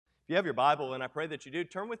you have your Bible, and I pray that you do,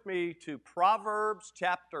 turn with me to Proverbs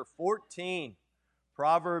chapter 14.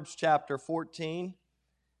 Proverbs chapter 14.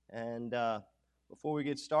 And before we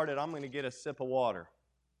get started, I'm going to get a sip of water.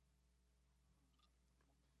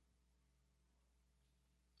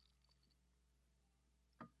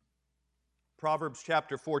 Proverbs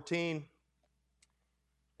chapter 14.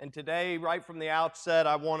 And today, right from the outset,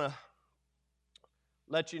 I want to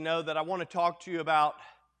let you know that I want to talk to you about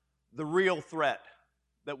the real threat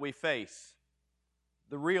that we face.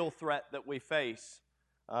 The real threat that we face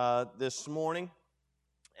this morning.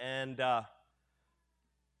 And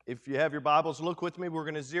if you have your Bibles, look with me. We're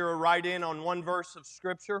going to zero right in on one verse of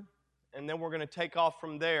Scripture, and then we're going to take off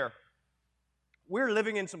from there. We're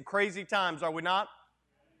living in some crazy times, are we not?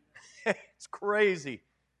 It's crazy.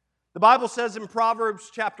 The Bible says in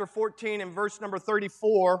Proverbs chapter 14 and verse number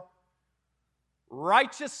 34,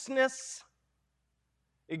 righteousness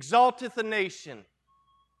exalteth a nation,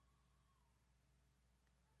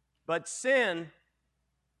 but sin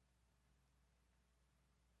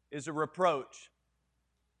is a reproach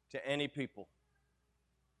to any people.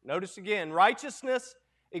 Notice again, righteousness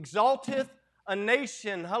exalteth a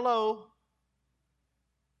nation,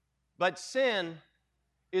 but sin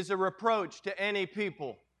is a reproach to any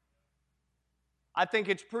people. I think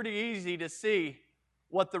it's pretty easy to see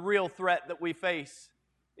what the real threat that we face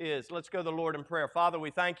is. Let's go to the Lord in prayer. Father, we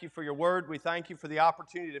thank you for your word. We thank you for the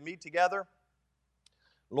opportunity to meet together.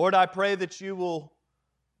 Lord, I pray that you will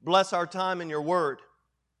bless our time in your word.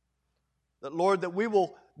 That, Lord, that we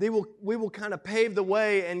will kind of pave the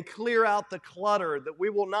way and clear out the clutter. That we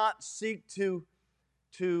will not seek to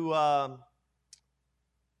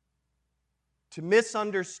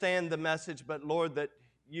misunderstand the message, but, Lord, that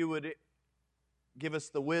you would give us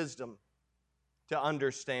the wisdom to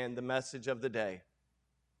understand the message of the day.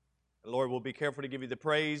 And Lord, we'll be careful to give you the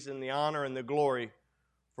praise and the honor and the glory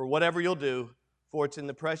for whatever you'll do. For it's in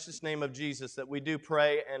the precious name of Jesus that we do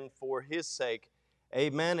pray, and for His sake,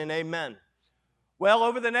 amen and amen. Well,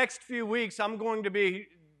 over the next few weeks, I'm going to be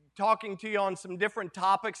talking to you on some different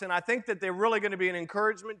topics, and I think that they're really going to be an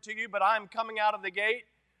encouragement to you, but I'm coming out of the gate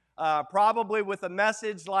probably with a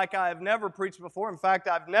message like I have never preached before. In fact,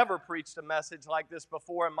 I've never preached a message like this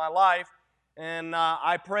before in my life, and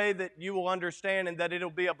I pray that you will understand and that it'll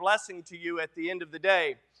be a blessing to you at the end of the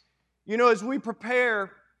day. You know, as we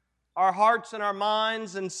prepare our hearts and our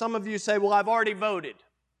minds, and some of you say, well, I've already voted.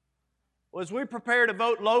 Well, as we prepare to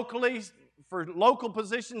vote locally for local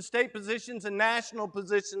positions, state positions, and national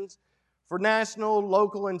positions for national,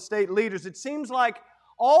 local, and state leaders, it seems like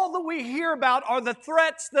all that we hear about are the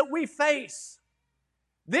threats that we face.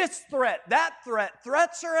 This threat, that threat.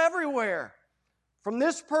 Threats are everywhere. From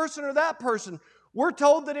this person or that person. We're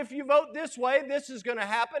told that if you vote this way, this is going to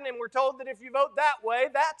happen. And we're told that if you vote that way,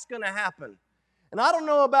 that's going to happen. And I don't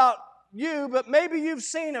know about you, but maybe you've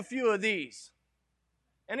seen a few of these.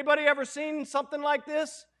 Anybody ever seen something like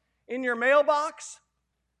this in your mailbox?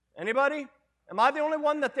 Anybody? Am I the only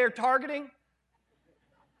one that they're targeting?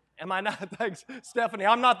 Am I not? Thanks, Stephanie.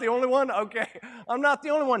 I'm not the only one? Okay. I'm not the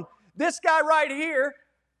only one. This guy right here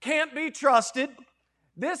can't be trusted.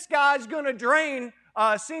 This guy's going to drain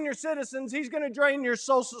senior citizens. He's going to drain your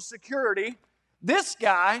Social Security. This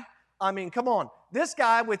guy, come on. This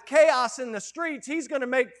guy with chaos in the streets, he's going to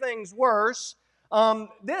make things worse.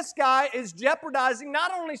 This guy is jeopardizing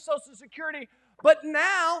not only Social Security, but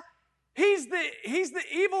now he's the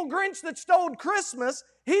evil Grinch that stole Christmas.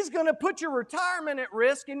 He's going to put your retirement at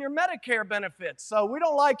risk and your Medicare benefits. So we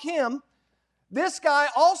don't like him. This guy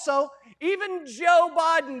also, even Joe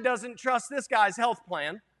Biden doesn't trust this guy's health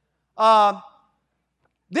plan.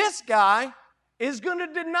 This guy is going to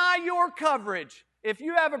deny your coverage. If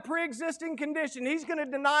you have a pre-existing condition, he's going to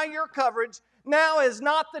deny your coverage. Now is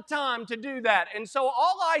not the time to do that. And so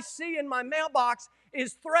all I see in my mailbox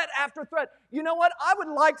is threat after threat. You know what? I would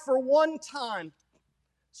like for one time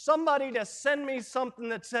somebody to send me something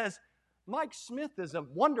that says, Mike Smith is a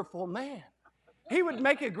wonderful man. He would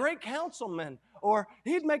make a great councilman, or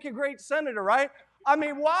he'd make a great senator, right?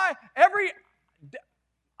 Why?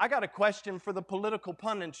 I got a question for the political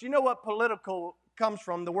pundits. You know what political comes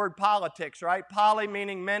from? The word politics, right? Poly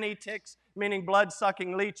meaning many, ticks meaning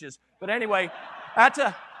blood-sucking leeches. But anyway,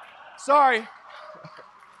 sorry.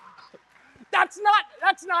 That's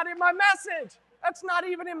not in my message. That's not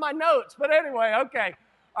even in my notes. But anyway, okay.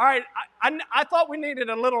 All right, I thought we needed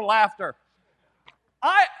a little laughter.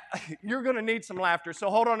 You're going to need some laughter, so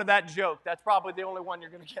hold on to that joke. That's probably the only one you're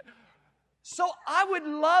going to get. So I would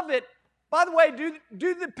love it. By the way,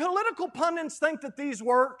 do the political pundits think that these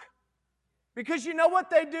work? Because you know what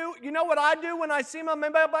they do? You know what I do when I see my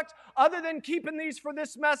mailbox? Other than keeping these for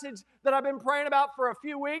this message that I've been praying about for a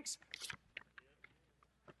few weeks,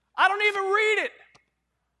 I don't even read it.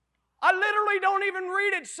 I literally don't even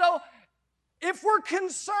read it. So if we're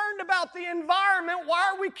concerned about the environment,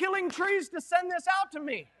 why are we killing trees to send this out to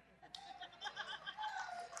me?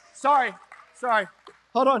 Sorry.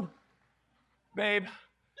 Hold on. Babe,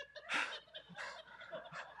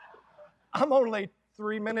 I'm only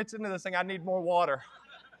 3 minutes into this thing. I need more water.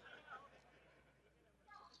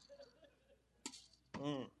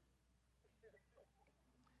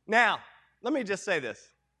 Now, let me just say this.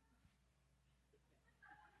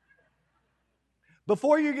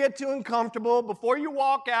 Before you get too uncomfortable, before you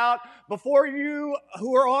walk out, before you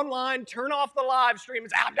who are online turn off the live stream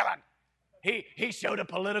and say, I'm done. He showed a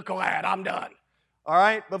political ad. I'm done. All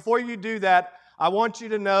right? Before you do that, I want you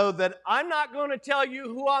to know that I'm not going to tell you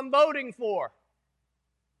who I'm voting for.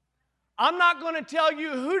 I'm not going to tell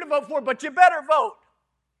you who to vote for, but you better vote.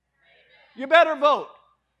 You better vote.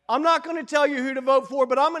 I'm not going to tell you who to vote for,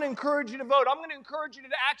 but I'm going to encourage you to vote. I'm going to encourage you to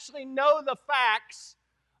actually know the facts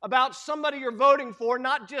about somebody you're voting for,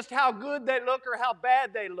 not just how good they look or how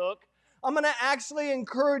bad they look. I'm going to actually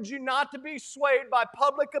encourage you not to be swayed by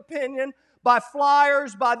public opinion, by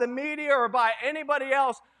flyers, by the media, or by anybody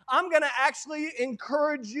else. I'm going to actually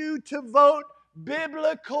encourage you to vote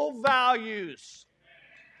biblical values.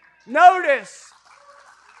 Notice,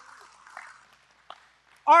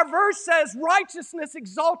 our verse says, righteousness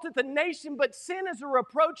exalteth a nation, but sin is a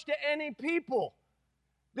reproach to any people.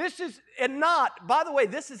 This is not, by the way,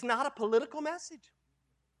 this is not a political message.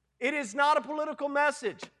 It is not a political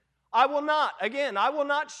message. I will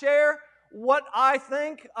not share what I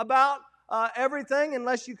think about everything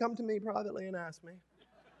unless you come to me privately and ask me.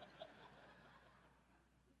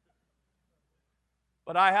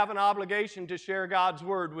 But I have an obligation to share God's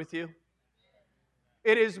word with you.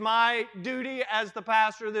 It is my duty as the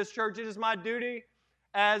pastor of this church, it is my duty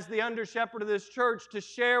as the under-shepherd of this church to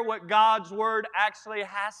share what God's word actually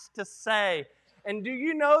has to say. And do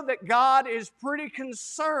you know that God is pretty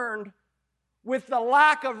concerned with the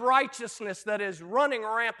lack of righteousness that is running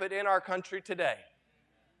rampant in our country today?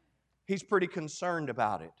 He's pretty concerned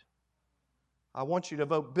about it. I want you to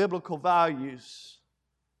vote biblical values.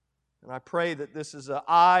 And I pray that this is an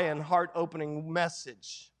eye and heart-opening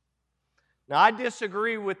message. Now, I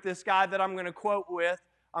disagree with this guy that I'm going to quote with.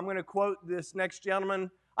 I'm going to quote this next gentleman.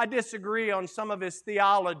 I disagree on some of his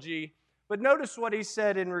theology, but notice what he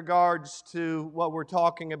said in regards to what we're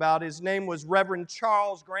talking about. His name was Reverend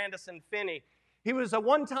Charles Grandison Finney. He was a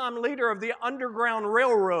one-time leader of the Underground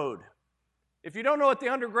Railroad. If you don't know what the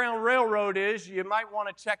Underground Railroad is, you might want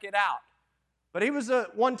to check it out. But he was a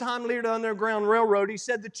one-time leader of the Underground Railroad. He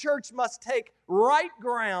said the church must take right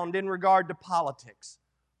ground in regard to politics.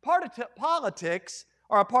 Politics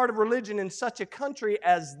are a part of religion in such a country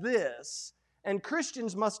as this, and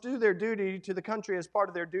Christians must do their duty to the country as part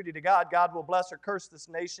of their duty to God. God will bless or curse this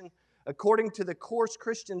nation according to the course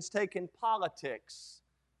Christians take in politics.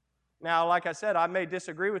 Now, like I said, I may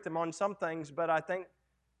disagree with him on some things, but I think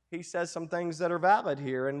he says some things that are valid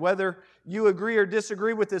here. And whether you agree or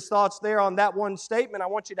disagree with his thoughts there on that one statement, I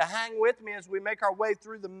want you to hang with me as we make our way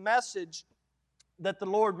through the message that the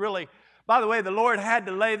Lord really... By the way, the Lord had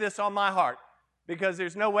to lay this on my heart because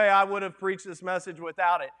there's no way I would have preached this message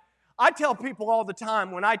without it. I tell people all the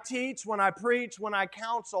time, when I teach, when I preach, when I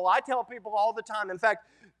counsel, I tell people all the time. In fact,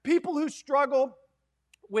 people who struggle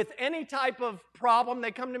with any type of problem,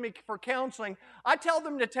 they come to me for counseling, I tell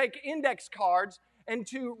them to take index cards and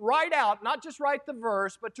to write out, not just write the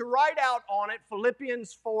verse, but to write out on it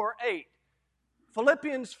Philippians 4:8.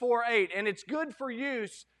 Philippians 4:8, and it's good for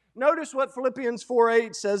use. Notice what Philippians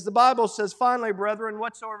 4:8 says. The Bible says, finally, brethren,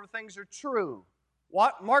 whatsoever things are true.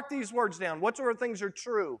 Mark these words down. Whatsoever things are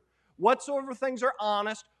true. Whatsoever things are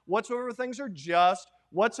honest. Whatsoever things are just.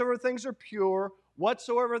 Whatsoever things are pure.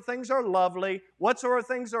 Whatsoever things are lovely. Whatsoever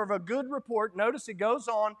things are of a good report. Notice it goes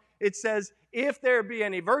on. It says, if there be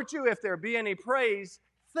any virtue, if there be any praise,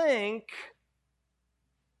 think,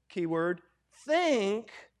 keyword,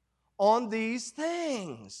 think on these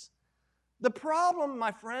things. The problem,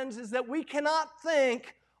 my friends, is that we cannot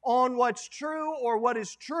think on what's true or what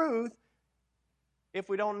is truth if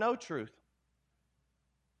we don't know truth.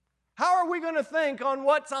 How are we going to think on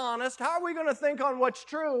what's honest? How are we going to think on what's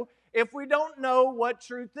true if we don't know what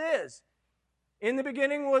truth is? In the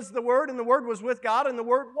beginning was the Word, and the Word was with God, and the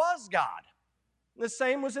Word was God. The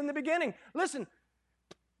same was in the beginning. Listen,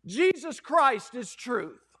 Jesus Christ is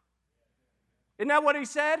truth. Isn't that what He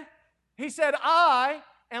said? He said, I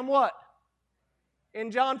am what? In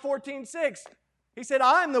John 14:6, He said,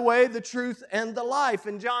 I am the way, the truth, and the life.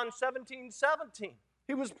 In John 17:17,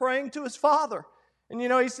 he was praying to his Father. And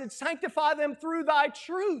he said, sanctify them through thy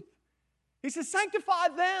truth. He said, sanctify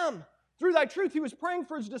them through thy truth. He was praying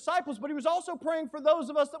for his disciples, but he was also praying for those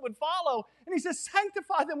of us that would follow. And he says,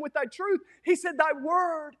 sanctify them with thy truth. He said, thy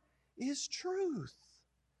word is truth.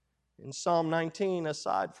 In Psalm 19,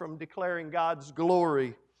 aside from declaring God's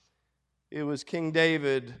glory, it was King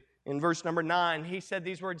David. In verse number 9, he said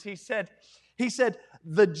these words. He said,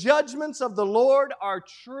 the judgments of the Lord are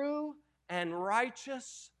true and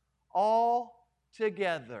righteous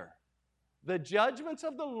altogether. The judgments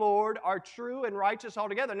of the Lord are true and righteous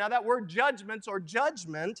altogether. Now that word judgments or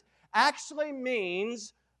judgment actually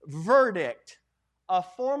means verdict, a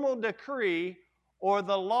formal decree, or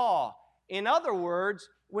the law. In other words,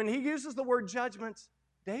 when he uses the word judgments,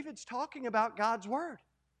 David's talking about God's word.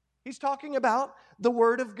 He's talking about the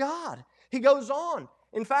word of God. He goes on.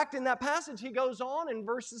 In fact, in that passage, he goes on in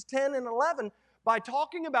verses 10 and 11 by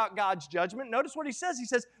talking about God's judgment. Notice what he says. He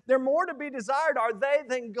says, they're more to be desired are they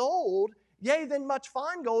than gold, yea, than much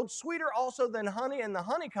fine gold, sweeter also than honey and the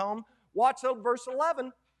honeycomb. Watch verse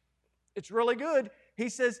 11. It's really good. He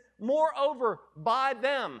says, moreover, by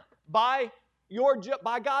them, by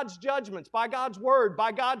God's judgments, by God's word,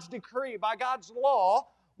 by God's decree, by God's law,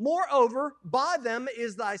 moreover, by them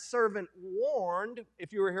is thy servant warned.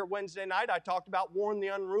 If you were here Wednesday night, I talked about warn the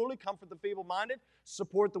unruly, comfort the feeble-minded,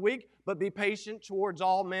 support the weak, but be patient towards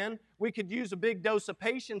all men. We could use a big dose of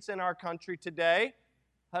patience in our country today.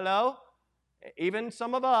 Hello? Even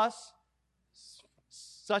some of us,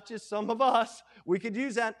 such as some of us, we could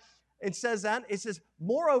use that. It says,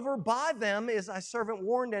 moreover, by them is thy servant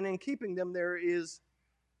warned, and in keeping them there is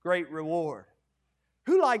great reward.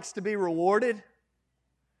 Who likes to be rewarded?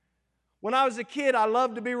 When I was a kid, I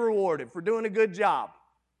loved to be rewarded for doing a good job,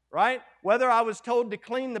 right? Whether I was told to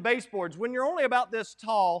clean the baseboards. When you're only about this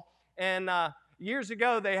tall, and years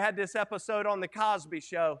ago they had this episode on The Cosby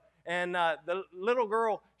Show, and the little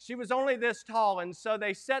girl, she was only this tall, and so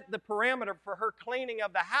they set the parameter for her cleaning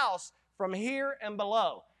of the house from here and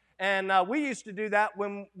below. And we used to do that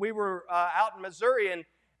when we were out in Missouri,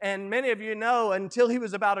 and many of you know, until he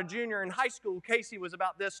was about a junior in high school, Casey was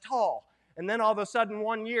about this tall. And then all of a sudden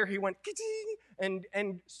one year he went,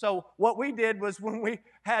 and so what we did was when we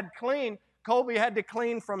had clean, Colby had to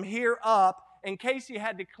clean from here up, and Casey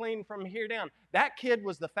had to clean from here down. That kid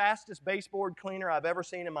was the fastest baseboard cleaner I've ever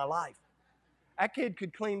seen in my life. That kid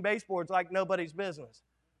could clean baseboards like nobody's business.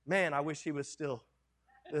 Man, I wish he was still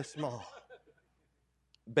this small.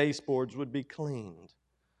 Baseboards would be cleaned.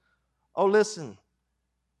 Oh, listen,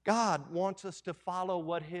 God wants us to follow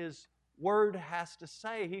what His Word has to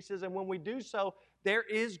say. He says, and when we do so, there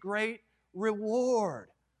is great reward.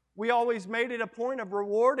 We always made it a point of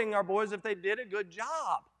rewarding our boys if they did a good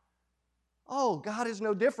job. Oh, God is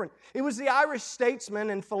no different. It was the Irish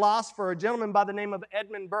statesman and philosopher, a gentleman by the name of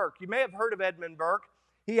Edmund Burke. You may have heard of Edmund Burke.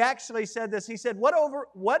 He actually said this. He said,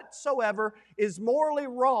 whatsoever is morally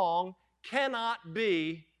wrong cannot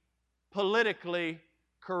be politically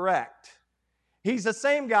correct. He's the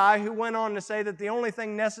same guy who went on to say that the only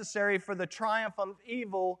thing necessary for the triumph of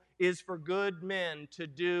evil is for good men to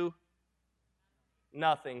do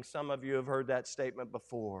nothing. Some of you have heard that statement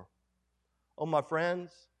before. Oh, my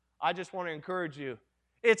friends, I just want to encourage you.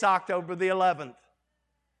 It's October the 11th.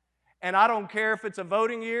 And I don't care if it's a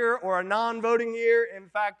voting year or a non-voting year. In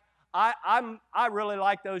fact, I really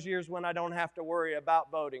like those years when I don't have to worry about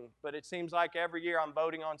voting. But it seems like every year I'm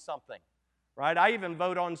voting on something. Right? I even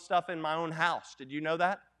vote on stuff in my own house. Did you know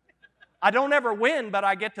that? I don't ever win, but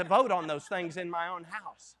I get to vote on those things in my own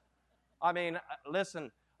house. I mean,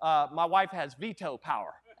 listen, my wife has veto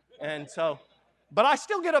power. And so, but I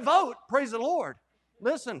still get a vote. Praise the Lord.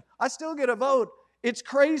 Listen, I still get a vote. It's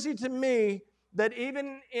crazy to me that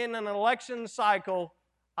even in an election cycle,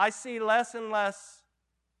 I see less and less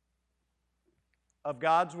of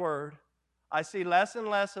God's Word. I see less and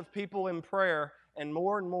less of people in prayer and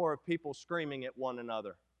more of people screaming at one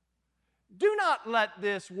another. Do not let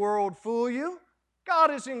this world fool you.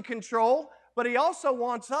 God is in control, but He also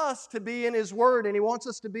wants us to be in His Word, and He wants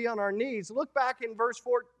us to be on our knees. Look back in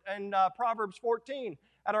Proverbs 14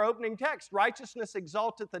 at our opening text. Righteousness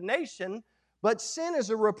exalteth a nation, but sin is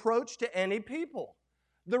a reproach to any people.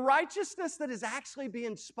 The righteousness that is actually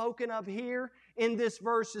being spoken of here in this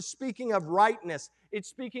verse is speaking of rightness. It's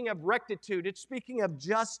speaking of rectitude. It's speaking of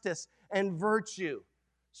justice and virtue.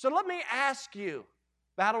 So let me ask you,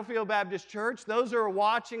 Battlefield Baptist Church, those who are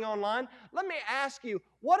watching online, let me ask you,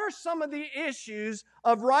 what are some of the issues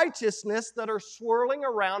of righteousness that are swirling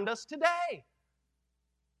around us today?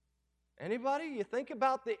 Anybody? You think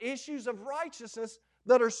about the issues of righteousness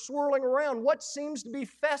that are swirling around, what seems to be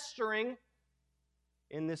festering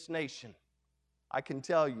in this nation. I can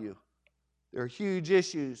tell you, there are huge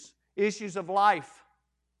issues of life,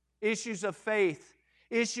 issues of faith,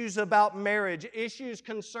 issues about marriage, issues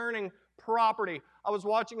concerning property. I was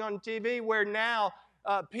watching on TV where now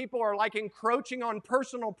people are like encroaching on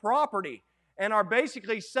personal property and are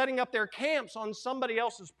basically setting up their camps on somebody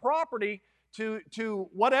else's property to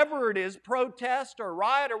whatever it is, protest or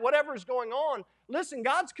riot or whatever is going on. Listen,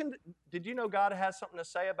 did you know God has something to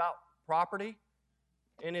say about property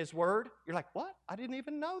in His Word? You're like, what? I didn't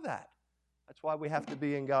even know that. That's why we have to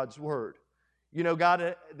be in God's Word. You know,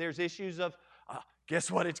 God, there's issues of,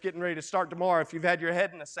 guess what? It's getting ready to start tomorrow if you've had your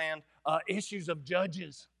head in the sand. Issues of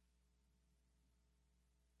judges.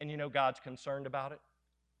 And you know God's concerned about it.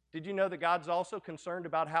 Did you know that God's also concerned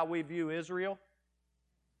about how we view Israel?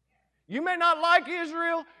 You may not like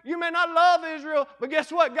Israel, you may not love Israel, but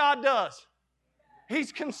guess what God does?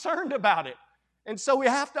 He's concerned about it. And so we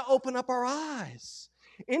have to open up our eyes.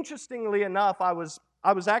 Interestingly enough, I was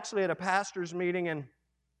actually at a pastor's meeting, and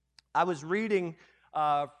I was reading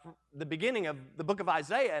the beginning of the book of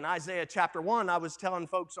Isaiah. In Isaiah chapter 1, I was telling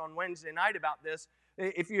folks on Wednesday night about this.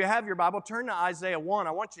 If you have your Bible, turn to Isaiah 1.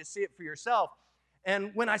 I want you to see it for yourself.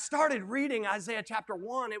 And when I started reading Isaiah chapter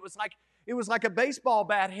 1, it was like a baseball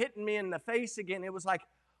bat hitting me in the face again. It was like,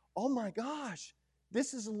 oh my gosh,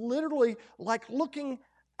 this is literally like looking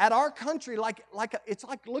at our country, it's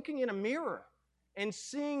like looking in a mirror and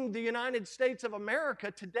seeing the United States of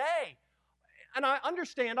America today. And I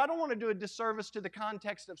understand, I don't want to do a disservice to the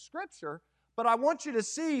context of Scripture, but I want you to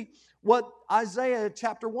see what Isaiah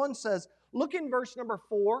chapter 1 says. Look in verse number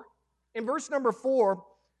 4. In verse number 4,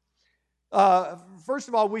 first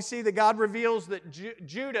of all, we see that God reveals that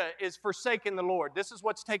Judah is forsaking the Lord. This is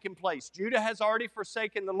what's taking place. Judah has already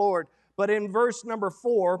forsaken the Lord. But in verse number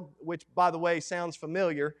 4, which, by the way, sounds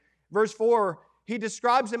familiar, verse 4, he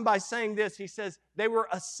describes him by saying this. He says, they were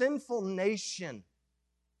a sinful nation,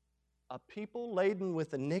 a people laden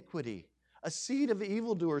with iniquity, a seed of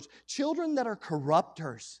evildoers, children that are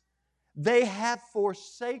corrupters. They have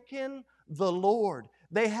forsaken the Lord.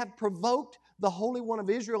 They have provoked the Holy One of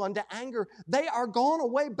Israel unto anger. They are gone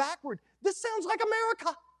away backward. This sounds like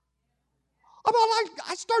America.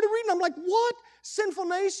 I started reading, I'm like, what? Sinful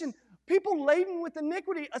nation, people laden with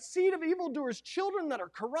iniquity, a seed of evildoers, children that are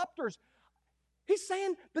corrupters. He's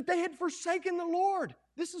saying that they had forsaken the Lord.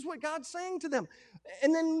 This is what God's saying to them.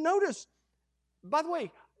 And then notice, by the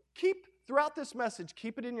way, throughout this message,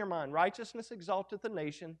 keep it in your mind. Righteousness exalteth a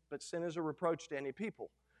nation, but sin is a reproach to any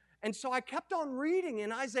people. And so I kept on reading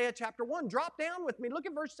in Isaiah chapter 1. Drop down with me. Look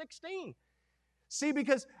at verse 16. See,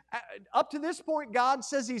 because up to this point, God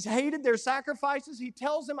says He's hated their sacrifices. He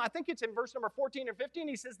tells them, I think it's in verse number 14 or 15,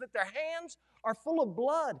 He says that their hands are full of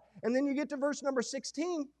blood. And then you get to verse number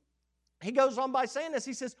 16. He goes on by saying this.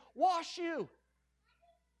 He says, wash you.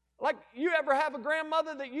 Like, you ever have a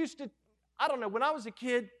grandmother that used to, I don't know, when I was a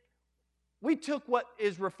kid, we took what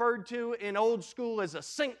is referred to in old school as a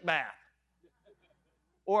sink bath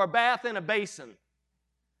or a bath in a basin.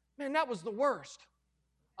 Man, that was the worst.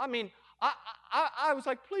 I mean, I was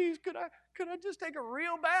like, please, could I just take a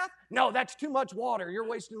real bath? No, that's too much water. You're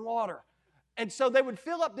wasting water. And so they would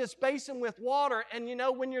fill up this basin with water, and you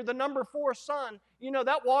know, when you're the number 4 son, you know,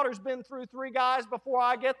 that water's been through 3 guys before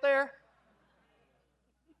I get there.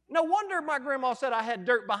 No wonder my grandma said I had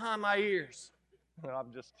dirt behind my ears.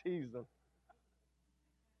 I'm just teasing.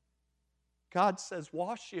 God says,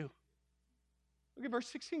 wash you. Look at verse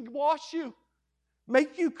 16. Wash you.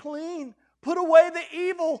 Make you clean. Put away the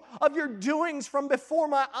evil of your doings from before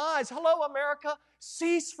my eyes. Hello, America.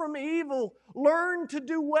 Cease from evil. Learn to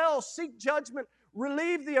do well. Seek judgment.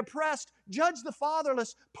 Relieve the oppressed. Judge the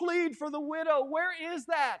fatherless. Plead for the widow. Where is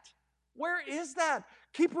that? Where is that?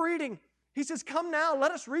 Keep reading. He says, come now,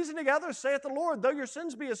 let us reason together, saith the Lord. Though your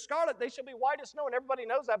sins be as scarlet, they shall be white as snow. And everybody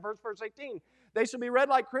knows that verse 18. They shall be red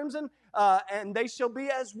like crimson, and they shall be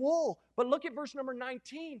as wool. But look at verse number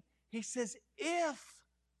 19. He says, if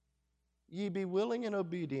ye be willing and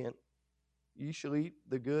obedient, ye shall eat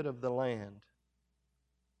the good of the land.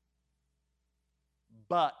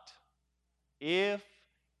 But if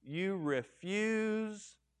you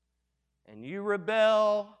refuse and you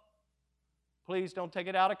rebel, please don't take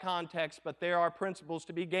it out of context, but there are principles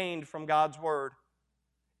to be gained from God's Word.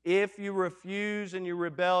 If you refuse and you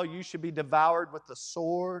rebel, you should be devoured with the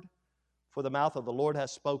sword, for the mouth of the Lord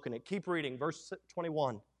has spoken it. Keep reading, verse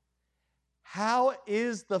 21. How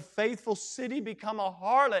is the faithful city become a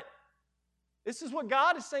harlot? This is what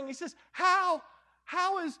God is saying. He says, how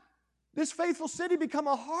is this faithful city become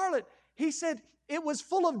a harlot? He said, it was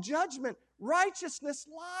full of judgment. Righteousness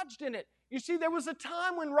lodged in it. You see, there was a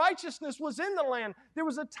time when righteousness was in the land. There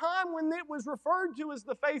was a time when it was referred to as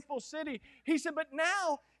the faithful city. He said, but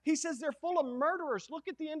now, he says, they're full of murderers. Look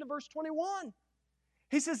at the end of verse 21.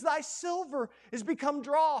 He says, thy silver is become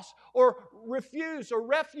dross, or refuse, or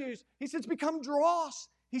refuse. He says, become dross.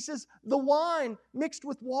 He says, the wine mixed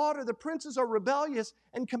with water. The princes are rebellious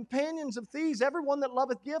and companions of thieves. Everyone that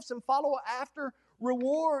loveth gifts and follow after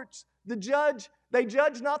rewards. They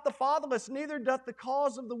judge not the fatherless, neither doth the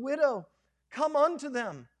cause of the widow come unto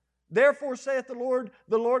them. Therefore saith the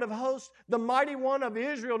Lord of hosts, the mighty one of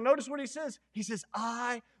Israel. Notice what he says. He says,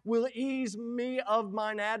 I will ease me of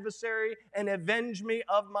mine adversary and avenge me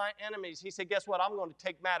of my enemies. He said, guess what? I'm going to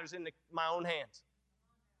take matters into my own hands.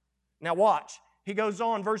 Now watch. He goes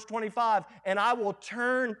on, verse 25, and I will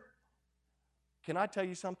turn. Can I tell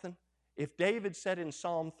you something? If David said in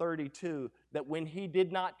Psalm 32 that when he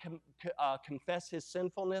did not confess his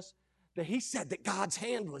sinfulness, that he said that God's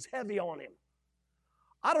hand was heavy on him.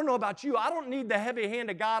 I don't know about you. I don't need the heavy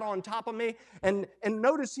hand of God on top of me. And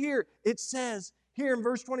notice here, it says here in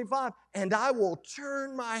verse 25, and I will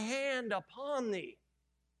turn my hand upon thee.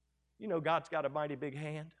 You know God's got a mighty big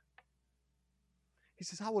hand. He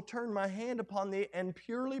says, I will turn my hand upon thee and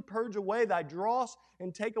purely purge away thy dross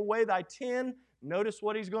and take away thy tin. Notice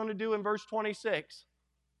what he's going to do in verse 26.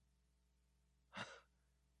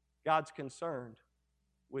 God's concerned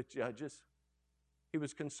with judges. He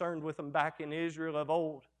was concerned with them back in Israel of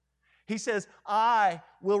old. He says, I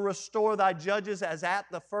will restore thy judges as at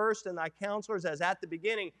the first and thy counselors as at the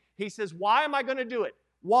beginning. He says, why am I going to do it?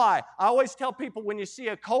 Why? I always tell people when you see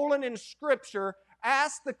a colon in Scripture,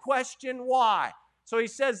 ask the question why. So he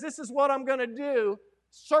says, this is what I'm going to do.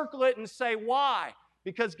 Circle it and say why.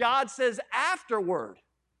 Because God says afterward.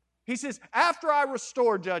 He says, after I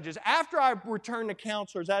restore judges, after I return to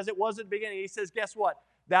counselors as it was at the beginning, he says, guess what?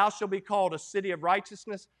 Thou shalt be called a city of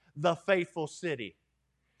righteousness, the faithful city.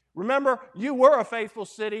 Remember, you were a faithful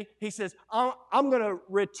city. He says, I'm going to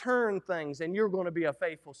return things, and you're going to be a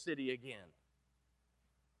faithful city again.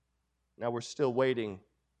 Now we're still waiting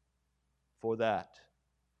for that.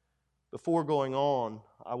 Before going on,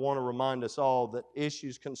 I want to remind us all that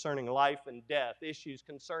issues concerning life and death, issues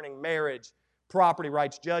concerning marriage, property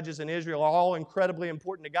rights, judges in Israel are all incredibly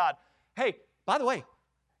important to God. Hey, by the way,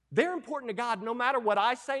 they're important to God no matter what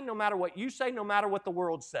I say, no matter what you say, no matter what the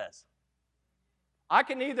world says. I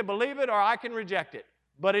can either believe it or I can reject it,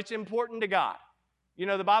 but it's important to God. You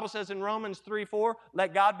know, the Bible says in Romans 3:4,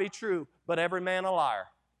 let God be true, but every man a liar.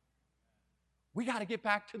 We got to get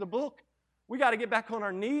back to the book. We got to get back on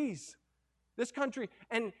our knees. This country,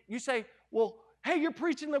 and you say, well, hey, you're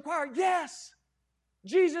preaching the choir. Yes.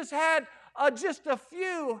 Jesus had just a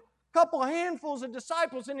couple handfuls of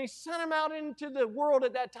disciples, and he sent them out into the world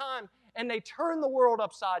at that time, and they turned the world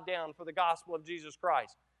upside down for the gospel of Jesus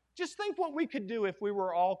Christ. Just think what we could do if we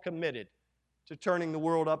were all committed to turning the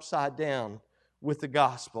world upside down with the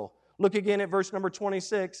gospel. Look again at verse number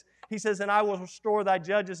 26. He says, and I will restore thy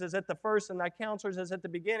judges as at the first and thy counselors as at the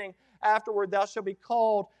beginning. Afterward thou shalt be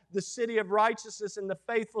called the city of righteousness and the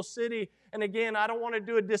faithful city. And again, I don't want to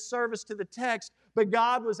do a disservice to the text, but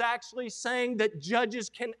God was actually saying that judges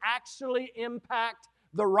can actually impact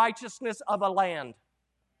the righteousness of a land.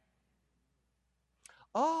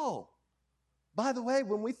 Oh, by the way,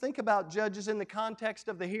 when we think about judges in the context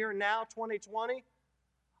of the here and now, 2020,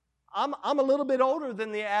 I'm a little bit older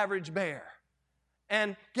than the average bear.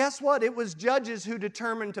 And guess what? It was judges who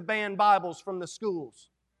determined to ban Bibles from the schools.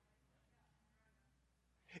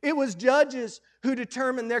 It was judges who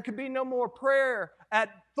determined there could be no more prayer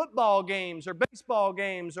at football games or baseball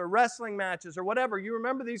games or wrestling matches or whatever. You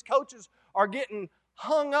remember these coaches are getting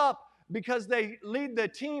hung up because they lead the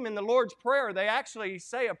team in the Lord's Prayer. They actually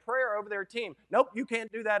say a prayer over their team. Nope, you can't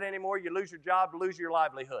do that anymore. You lose your job, lose your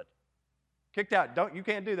livelihood. Kicked out. You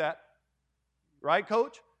can't do that. Right,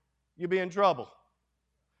 coach? You'll be in trouble.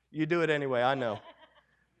 You do it anyway, I know.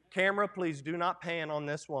 Camera, please do not pan on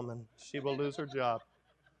this woman. She will lose her job.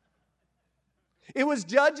 It was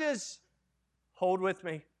judges. Hold with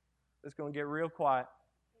me. It's going to get real quiet.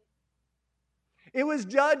 It was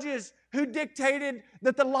judges who dictated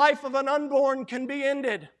that the life of an unborn can be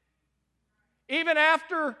ended. Even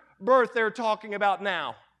after birth, they're talking about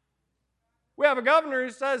now. We have a governor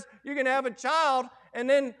who says you can have a child and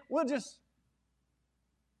then we'll just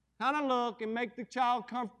kind of look and make the child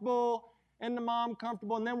comfortable and the mom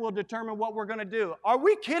comfortable, and then we'll determine what we're going to do. Are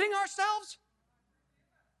we kidding ourselves?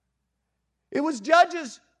 It was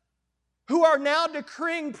judges who are now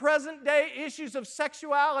decreeing present-day issues of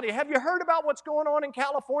sexuality. Have you heard about what's going on in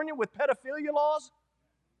California with pedophilia laws?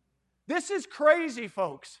 This is crazy,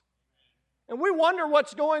 folks. And we wonder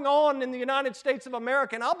what's going on in the United States of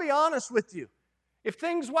America. And I'll be honest with you. If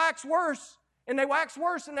things wax worse, and they wax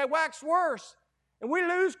worse, and they wax worse, and we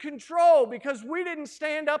lose control because we didn't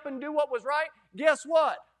stand up and do what was right, guess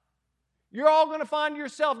what? You're all going to find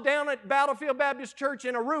yourself down at Battlefield Baptist Church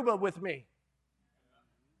in Aruba with me.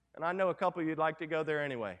 And I know a couple of you'd like to go there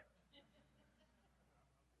anyway.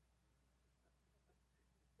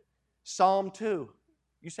 Psalm 2.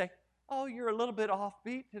 You say, oh, you're a little bit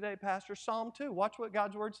offbeat today, Pastor. Psalm 2. Watch what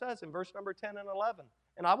God's Word says in verse number 10 and 11.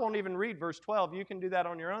 And I won't even read verse 12. You can do that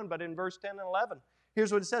on your own. But in verse 10 and 11,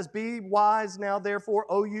 here's what it says. Be wise now, therefore,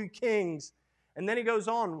 O you kings. And then he goes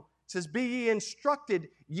on. It says, be ye instructed,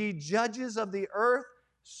 ye judges of the earth.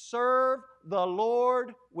 Serve the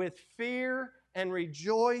Lord with fear and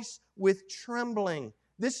rejoice with trembling.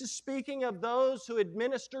 This is speaking of those who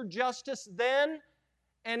administer justice then,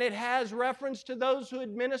 and it has reference to those who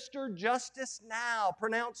administer justice now,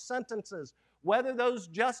 pronounce sentences. Whether those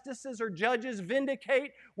justices or judges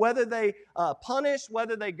vindicate, whether they punish,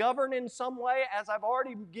 whether they govern in some way, as I've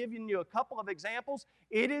already given you a couple of examples,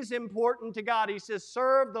 it is important to God. He says,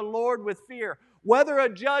 serve the Lord with fear. Whether a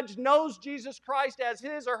judge knows Jesus Christ as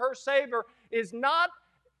his or her Savior is not,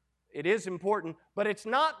 it is important, but it's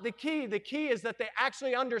not the key. The key is that they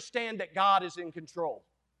actually understand that God is in control.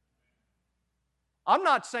 I'm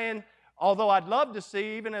not saying, although I'd love to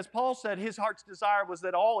see, even as Paul said, his heart's desire was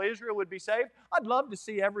that all Israel would be saved. I'd love to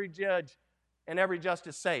see every judge and every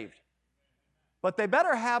justice saved. But they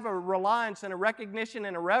better have a reliance and a recognition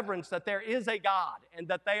and a reverence that there is a God and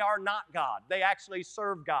that they are not God. They actually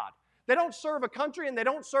serve God. They don't serve a country and they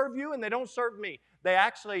don't serve you and they don't serve me. They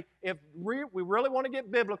actually, if we really want to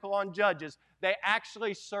get biblical on judges, they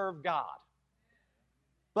actually serve God.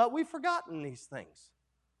 But we've forgotten these things.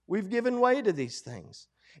 We've given way to these things.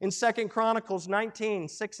 In 2 Chronicles 19,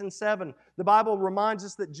 6 and 7, the Bible reminds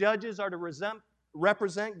us that judges are to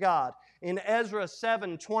represent God. In Ezra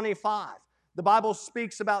 7, 25, the Bible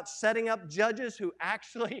speaks about setting up judges who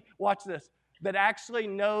actually, watch this, that actually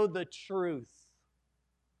know the truth.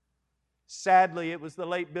 Sadly, it was the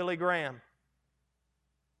late Billy Graham.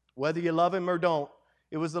 Whether you love him or don't,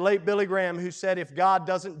 it was the late Billy Graham who said, if God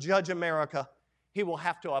doesn't judge America, He will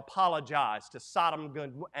have to apologize to Sodom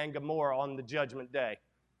and Gomorrah on the judgment day.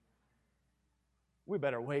 We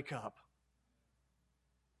better wake up.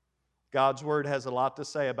 God's Word has a lot to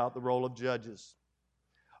say about the role of judges.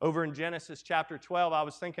 Over in Genesis chapter 12, I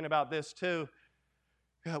was thinking about this too.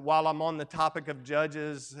 While I'm on the topic of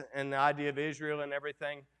judges and the idea of Israel and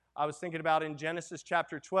everything, I was thinking about in Genesis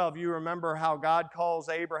chapter 12, you remember how God calls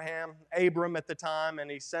Abram at the time,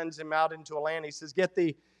 and He sends him out into a land. He says, get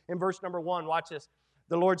thee, in verse number 1, watch this.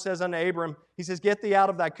 The Lord says unto Abram, He says, get thee out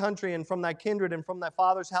of thy country and from thy kindred and from thy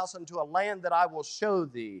father's house unto a land that I will show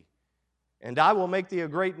thee. And I will make thee a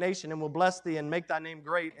great nation and will bless thee and make thy name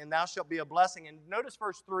great, and thou shalt be a blessing. And notice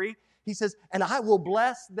verse 3, He says, and I will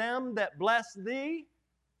bless them that bless thee,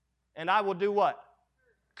 and I will do what?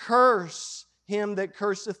 Curse him that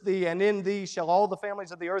curseth thee, and in thee shall all the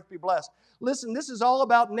families of the earth be blessed. Listen, this is all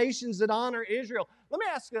about nations that honor Israel. Let me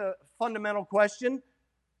ask a fundamental question,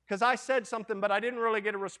 because I said something, but I didn't really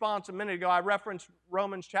get a response a minute ago. I referenced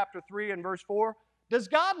Romans chapter 3 and verse 4. Does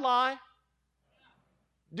God lie?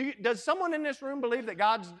 Does someone in this room believe that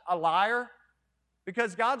God's a liar?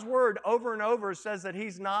 Because God's Word over and over says that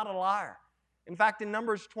He's not a liar. In fact, in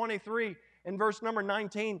Numbers 23, in verse number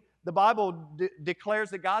 19, the Bible declares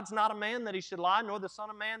that God's not a man that He should lie, nor the Son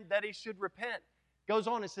of Man that He should repent. Goes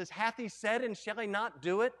on, it says, hath He said, and shall He not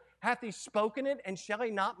do it? Hath He spoken it, and shall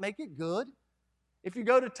He not make it good? If you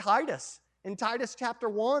go to Titus, in Titus chapter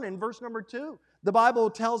 1, in verse number 2, the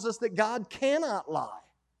Bible tells us that God cannot lie.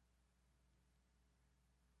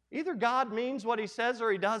 Either God means what He says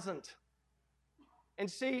or He doesn't.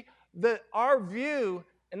 And see, our view,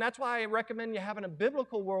 and that's why I recommend you having a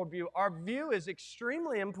biblical worldview, our view is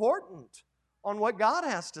extremely important on what God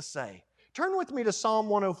has to say. Turn with me to Psalm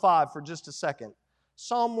 105 for just a second.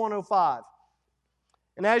 Psalm 105.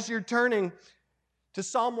 And as you're turning to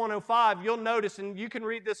Psalm 105, you'll notice, and you can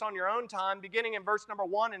read this on your own time, beginning in verse number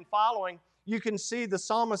 1 and following, you can see the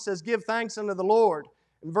psalmist says, give thanks unto the Lord.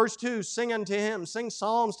 In verse 2, sing unto Him, sing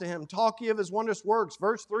psalms to Him, talk ye of His wondrous works.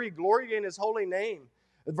 Verse 3, glory ye in His holy name.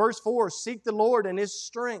 Verse 4, seek the Lord and His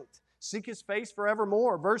strength. Seek His face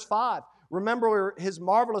forevermore. Verse 5, remember His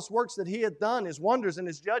marvelous works that He hath done, His wonders and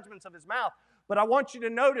His judgments of His mouth. But I want you to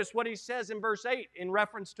notice what He says in verse 8 in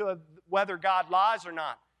reference to whether God lies or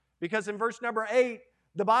not. Because in verse number 8,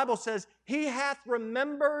 the Bible says, He hath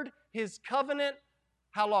remembered His covenant,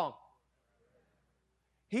 how long?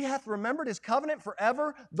 He hath remembered His covenant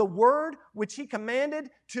forever, the word which He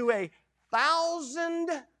commanded to 1,000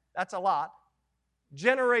 That's a lot.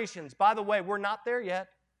 Generations. By the way, we're not there yet.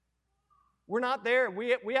 We're not there.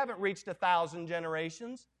 We haven't reached 1,000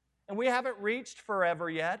 generations, and we haven't reached forever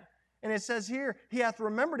yet. And it says here, He hath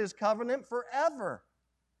remembered His covenant forever.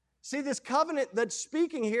 See, this covenant that's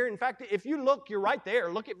speaking here, in fact, if you look, you're right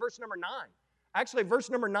there. Look at verse number 9. Actually, verse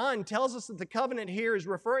number 9 tells us that the covenant here is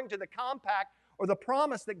referring to the compact or the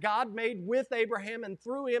promise that God made with Abraham and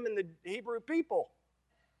through him and the Hebrew people.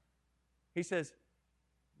 He says,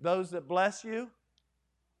 those that bless you,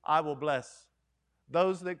 I will bless.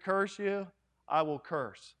 Those that curse you, I will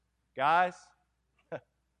curse. Guys,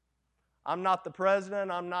 I'm not the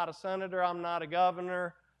president, I'm not a senator, I'm not a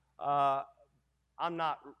governor, I'm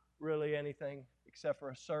not really anything except for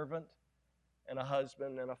a servant and a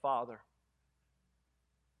husband and a father.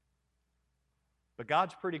 But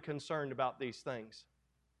God's pretty concerned about these things.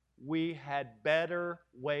 We had better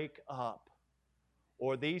wake up,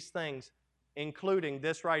 or these things, including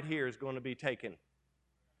this right here, is going to be taken.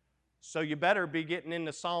 So you better be getting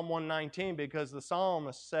into Psalm 119, because the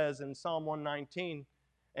psalmist says in Psalm 119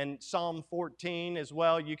 and Psalm 14 as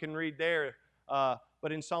well, you can read there,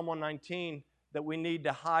 but in Psalm 119, that we need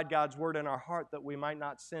to hide God's word in our heart that we might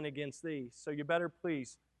not sin against thee. So you better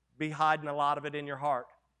please be hiding a lot of it in your heart,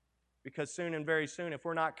 because soon and very soon, if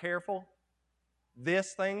we're not careful,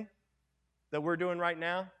 this thing that we're doing right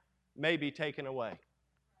now may be taken away.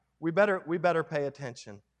 We better pay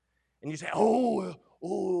attention. And you say, oh,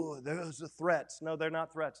 those are threats. No, they're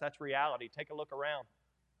not threats. That's reality. Take a look around.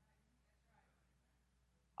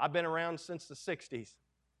 I've been around since the 60s.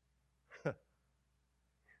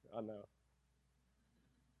 I know.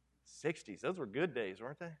 60s, those were good days,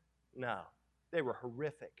 weren't they? No, they were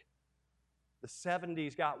horrific. The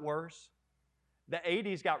 70s got worse. The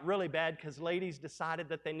 80s got really bad because ladies decided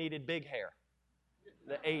that they needed big hair.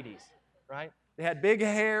 The 80s, right? They had big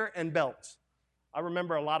hair and belts. I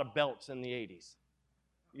remember a lot of belts in the 80s.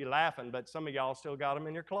 You're laughing, but some of y'all still got them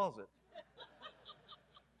in your closet.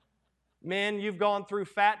 Men, you've gone through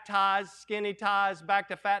fat ties, skinny ties, back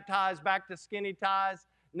to fat ties, back to skinny ties,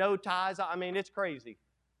 no ties. I mean, it's crazy,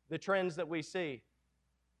 the trends that we see.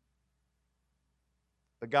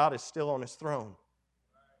 But God is still on His throne.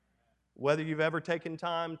 Whether you've ever taken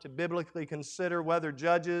time to biblically consider whether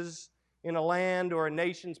judges in a land or a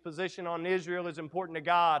nation's position on Israel is important to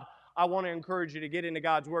God, I want to encourage you to get into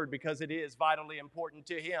God's Word, because it is vitally important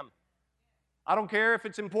to Him. I don't care if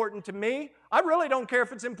it's important to me. I really don't care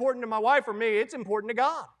if it's important to my wife or me. It's important to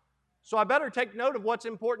God. So I better take note of what's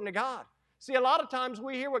important to God. See, a lot of times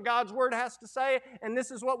we hear what God's Word has to say, and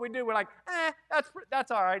this is what we do. We're like,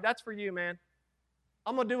 that's all right. That's for you, man.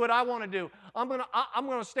 I'm going to do what I want to do. I'm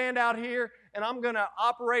going to stand out here, and I'm going to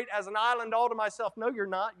operate as an island all to myself. No, you're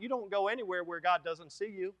not. You don't go anywhere where God doesn't see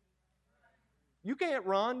you. You can't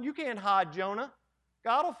run. You can't hide, Jonah.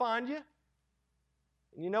 God will find you.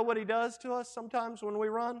 And you know what He does to us sometimes when we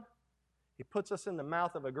run? He puts us in the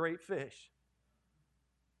mouth of a great fish.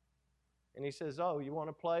 And He says, oh, you want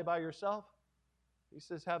to play by yourself? He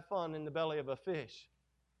says, have fun in the belly of a fish,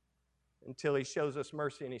 until He shows us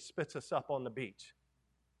mercy and He spits us up on the beach.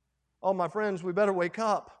 Oh, my friends, we better wake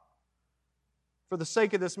up. For the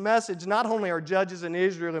sake of this message, not only are judges in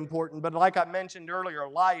Israel important, but like I mentioned earlier,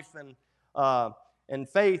 life and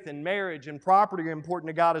faith and marriage and property are important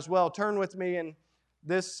to God as well. Turn with me, and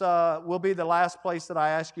this will be the last place that I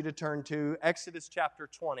ask you to turn to, Exodus chapter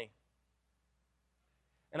 20.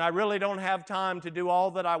 And I really don't have time to do all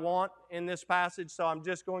that I want in this passage, so I'm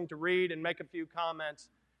just going to read and make a few comments,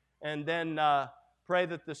 and then pray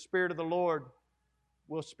that the Spirit of the Lord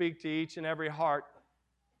will speak to each and every heart.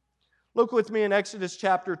 Look with me in Exodus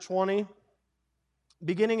chapter 20,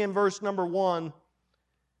 beginning in verse number 1.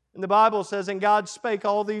 And the Bible says, and God spake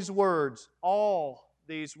all these words,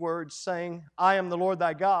 saying, I am the Lord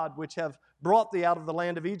thy God, which have brought thee out of the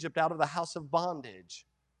land of Egypt, out of the house of bondage.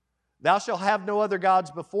 Thou shalt have no other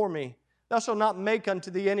gods before me. Thou shalt not make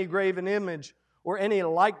unto thee any graven image, or any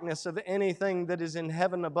likeness of anything that is in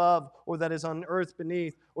heaven above, or that is on earth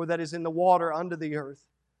beneath, or that is in the water under the earth.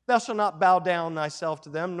 Thou shalt not bow down thyself to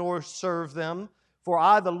them, nor serve them, for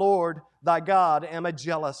I, the Lord thy God, am a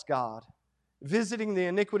jealous God, visiting the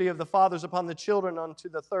iniquity of the fathers upon the children unto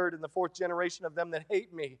the third and the fourth generation of them that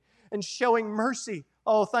hate me, and showing mercy.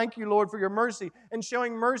 Oh, thank you, Lord, for your mercy, and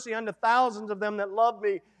showing mercy unto thousands of them that love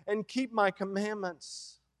me and keep my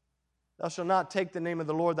commandments. Thou shalt not take the name of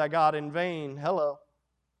the Lord thy God in vain. Hello.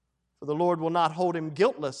 For the Lord will not hold him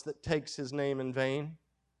guiltless that takes His name in vain.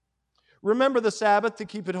 Remember the Sabbath to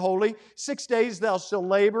keep it holy. 6 days thou shalt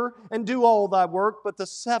labor and do all thy work, but the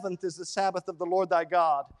seventh is the Sabbath of the Lord thy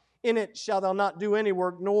God. In it shalt thou not do any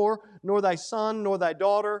work, nor thy son, nor thy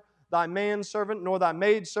daughter, thy manservant, nor thy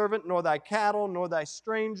maidservant, nor thy cattle, nor thy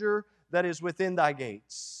stranger that is within thy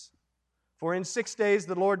gates. For in 6 days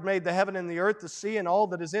the Lord made the heaven and the earth, the sea, and all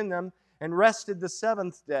that is in them, and rested the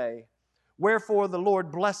seventh day. Wherefore the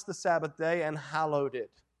Lord blessed the Sabbath day and hallowed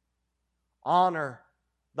it. Honor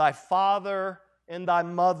thy father and thy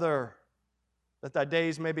mother, that thy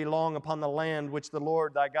days may be long upon the land which the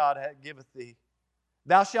Lord thy God giveth thee.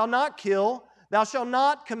 Thou shalt not kill, thou shalt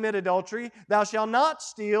not commit adultery, thou shalt not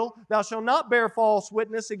steal, thou shalt not bear false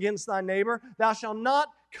witness against thy neighbor, thou shalt not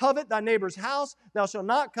covet thy neighbor's house, thou shalt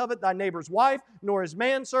not covet thy neighbor's wife, nor his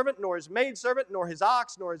manservant, nor his maidservant, nor his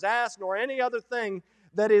ox, nor his ass, nor any other thing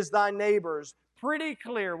that is thy neighbor's. Pretty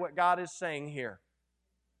clear what God is saying here.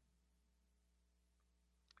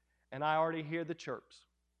 And I already hear the chirps.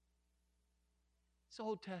 It's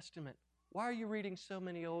Old Testament. Why are you reading so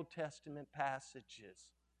many Old Testament passages?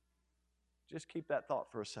 Just keep that thought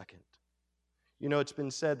for a second. You know, it's been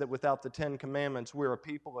said that without the Ten Commandments, we're a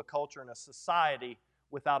people, a culture, and a society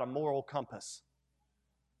without a moral compass.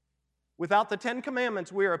 Without the Ten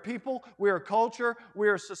Commandments, we are a people, we are a culture, we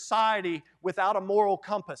are a society without a moral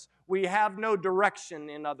compass. We have no direction,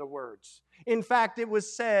 in other words. In fact, it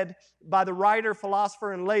was said by the writer,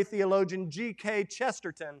 philosopher, and lay theologian G.K.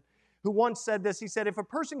 Chesterton, who once said this. He said, if a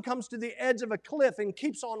person comes to the edge of a cliff and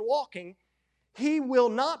keeps on walking, he will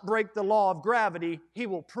not break the law of gravity, he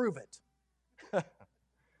will prove it.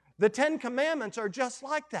 The Ten Commandments are just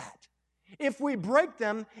like that. If we break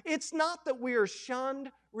them, it's not that we are shunned,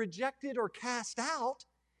 rejected, or cast out.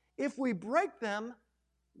 If we break them,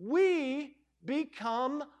 we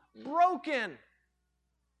become broken.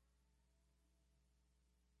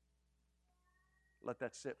 Let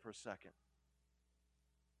that sit for a second.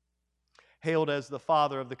 Hailed as the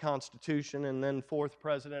father of the Constitution and then fourth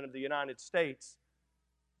President of the United States,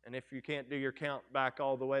 and if you can't do your count back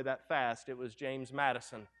all the way that fast, it was James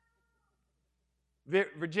Madison.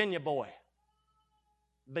 Virginia boy.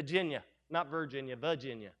 Virginia, not Virginia,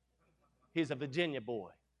 Virginia. He's a Virginia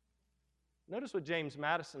boy. Notice what James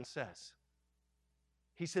Madison says.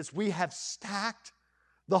 He says, we have stacked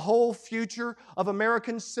the whole future of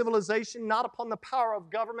American civilization not upon the power of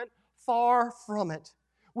government, far from it.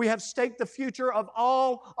 We have staked the future of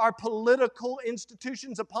all our political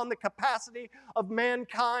institutions upon the capacity of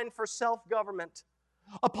mankind for self-government,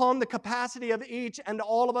 upon the capacity of each and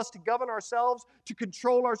all of us to govern ourselves, to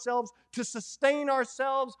control ourselves, to sustain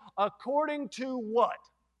ourselves according to what?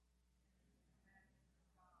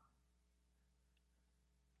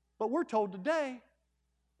 But we're told today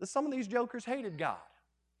that some of these jokers hated God.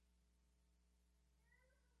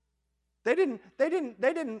 They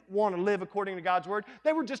didn't want to live according to God's word.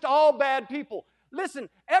 They were just all bad people. Listen,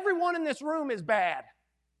 everyone in this room is bad.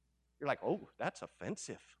 You're like, oh, that's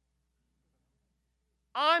offensive.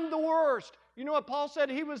 I'm the worst. You know what Paul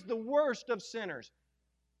said? He was the worst of sinners.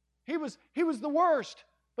 He was the worst,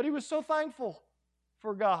 but he was so thankful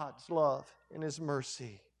for God's love and His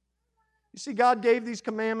mercy. You see, God gave these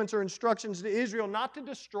commandments or instructions to Israel not to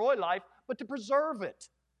destroy life, but to preserve it.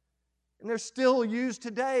 And they're still used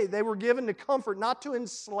today. They were given to comfort, not to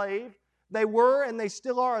enslave. They were and they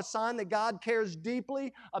still are a sign that God cares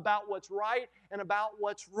deeply about what's right and about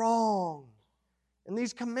what's wrong. And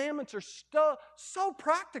these commandments are so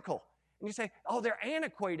practical. And you say, oh, they're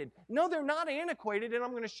antiquated. No, they're not antiquated, and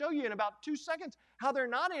I'm going to show you in about 2 seconds how they're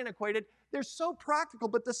not antiquated. They're so practical,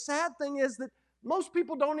 but the sad thing is that most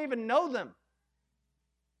people don't even know them.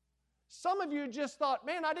 Some of you just thought,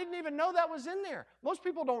 man, I didn't even know that was in there. Most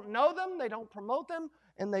people don't know them, they don't promote them,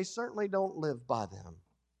 and they certainly don't live by them.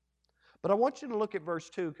 But I want you to look at verse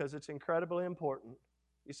 2 because it's incredibly important.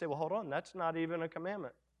 You say, well, hold on, that's not even a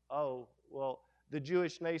commandment. Oh, well, the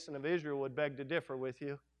Jewish nation of Israel would beg to differ with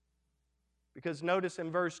you. Because notice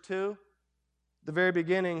in verse 2, the very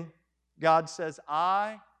beginning, God says,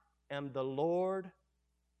 I am the Lord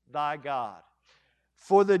thy God.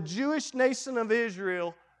 For the Jewish nation of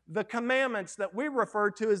Israel, the commandments that we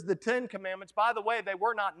refer to as the Ten Commandments, by the way, they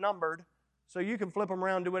were not numbered, so you can flip them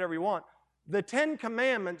around and do whatever you want. The Ten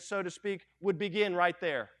Commandments, so to speak, would begin right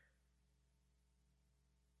there,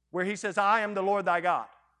 where He says, I am the Lord thy God.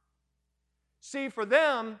 See, for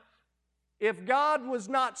them, if God was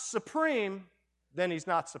not supreme, then He's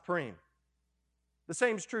not supreme. The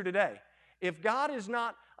same is true today. If God is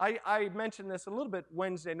not, I mentioned this a little bit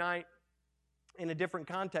Wednesday night in a different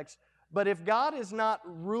context, but if God is not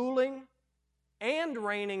ruling and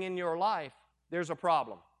reigning in your life, there's a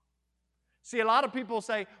problem. See, a lot of people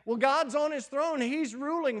say, well, God's on His throne. He's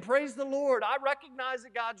ruling. Praise the Lord. I recognize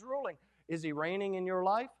that God's ruling. Is He reigning in your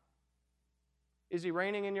life? Is He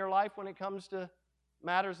reigning in your life when it comes to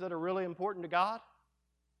matters that are really important to God?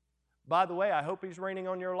 By the way, I hope He's reigning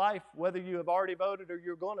on your life, whether you have already voted or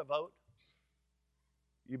you're going to vote.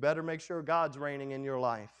 You better make sure God's reigning in your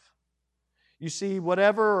life. You see,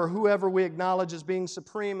 whatever or whoever we acknowledge as being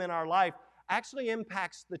supreme in our life actually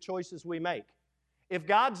impacts the choices we make. If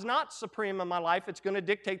God's not supreme in my life, it's going to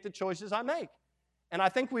dictate the choices I make. And I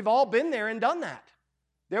think we've all been there and done that.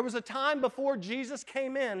 There was a time before Jesus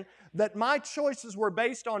came in that my choices were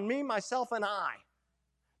based on me, myself, and I.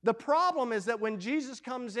 The problem is that when Jesus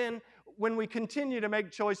comes in, when we continue to make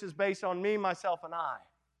choices based on me, myself, and I,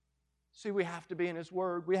 see, we have to be in His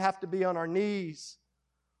Word. We have to be on our knees.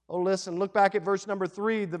 Oh, listen, look back at verse number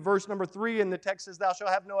 3. The verse number 3 in the text says, "Thou shalt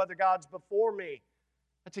have no other gods before me."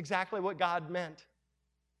 That's exactly what God meant.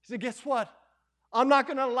 He said, guess what? I'm not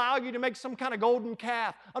going to allow you to make some kind of golden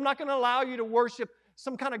calf. I'm not going to allow you to worship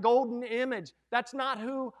some kind of golden image. That's not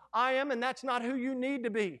who I am, and that's not who you need to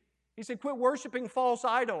be. He said, quit worshiping false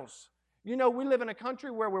idols. You know, we live in a country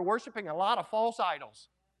where we're worshiping a lot of false idols.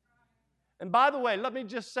 And by the way, let me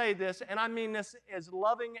just say this, and I mean this as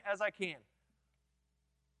loving as I can.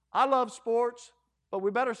 I love sports, but we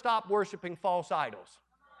better stop worshiping false idols.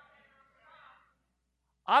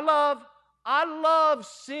 I love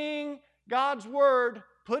seeing God's Word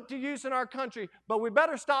put to use in our country, but we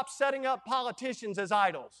better stop setting up politicians as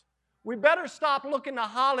idols. We better stop looking to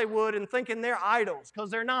Hollywood and thinking they're idols, because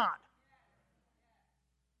they're not.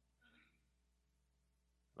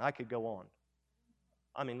 I could go on.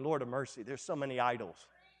 I mean, Lord of mercy, there's so many idols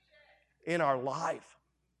in our life.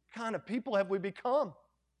 What kind of people have we become?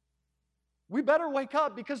 We better wake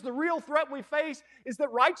up, because the real threat we face is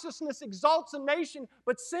that righteousness exalts a nation,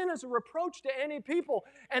 but sin is a reproach to any people.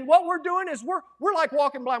 And what we're doing is we're like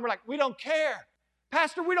walking blind. We're like, we don't care.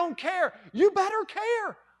 Pastor, we don't care. You better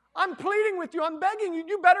care. I'm pleading with you. I'm begging you.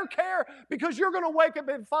 You better care, because you're going to wake up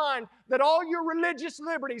and find that all your religious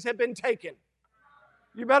liberties have been taken.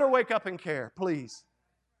 You better wake up and care, please.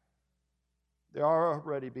 They are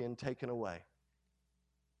already being taken away.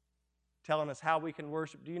 Telling us how we can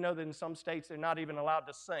worship. Do you know that in some states they're not even allowed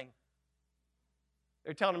to sing?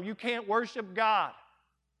 They're telling them, you can't worship God.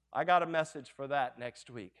 I got a message for that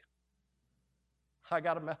next week. I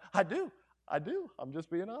do. I'm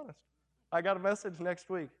just being honest. I got a message next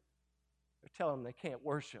week. They're telling them they can't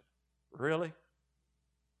worship. Really?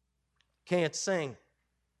 Can't sing.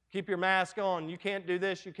 Keep your mask on. You can't do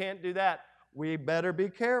this. You can't do that. We better be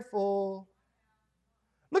careful.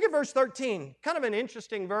 Look at verse 13. Kind of an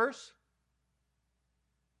interesting verse.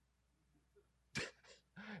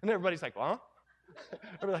 And everybody's like, huh?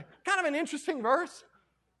 Everybody's like, kind of an interesting verse.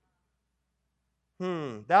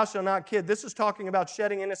 Thou shalt not kill. This is talking about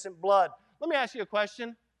shedding innocent blood. Let me ask you a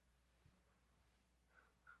question.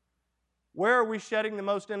 Where are we shedding the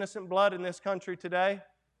most innocent blood in this country today?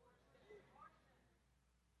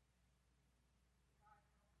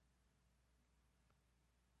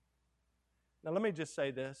 Now, let me just say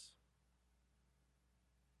this.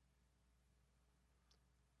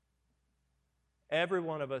 Every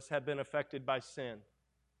one of us have been affected by sin.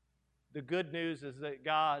 The good news is that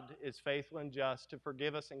God is faithful and just to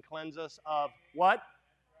forgive us and cleanse us of what?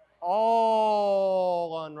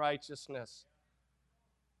 All unrighteousness.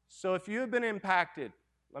 So if you have been impacted,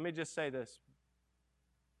 let me just say this.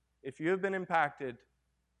 If you have been impacted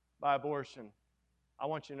by abortion, I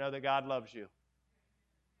want you to know that God loves you.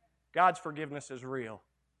 God's forgiveness is real.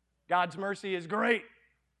 God's mercy is great.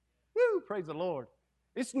 Woo, praise the Lord.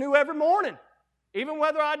 It's new every morning, even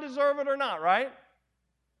whether I deserve it or not, right?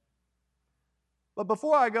 But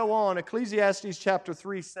before I go on, Ecclesiastes chapter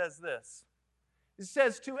 3 says this. It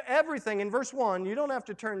says, to everything, in verse 1, you don't have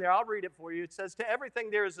to turn there, I'll read it for you. It says, to everything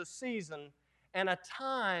there is a season and a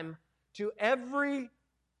time to every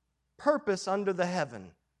purpose under the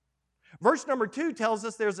heaven. Verse number 2 tells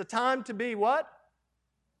us there's a time to be what?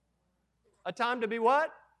 A time to be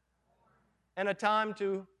what? And a time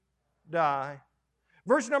to die.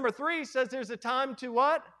 Verse number 3 says there's a time to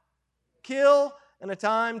what? Kill, and a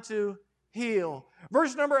time to heal.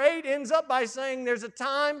 Verse number 8 ends up by saying there's a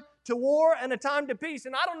time to war and a time to peace.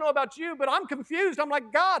 And I don't know about you, but I'm confused. I'm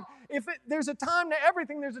like, God, there's a time to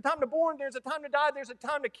everything. There's a time to born, there's a time to die, there's a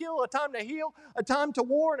time to kill, a time to heal, a time to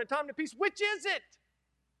war, and a time to peace. Which is it?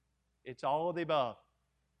 It's all of the above,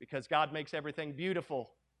 because God makes everything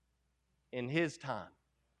beautiful in His time.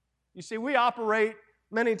 You see, we operate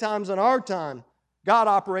many times on our time. God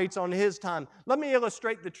operates on His time. Let me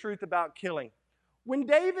illustrate the truth about killing. When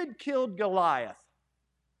David killed Goliath,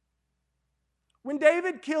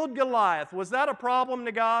 was that a problem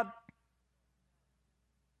to God?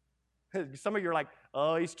 Some of you are like,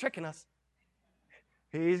 oh, he's tricking us.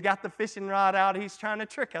 He's got the fishing rod out. He's trying to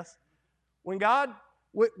trick us.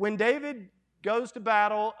 When David goes to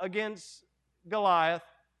battle against Goliath,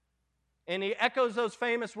 and he echoes those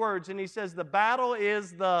famous words, and he says, the battle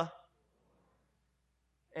is the...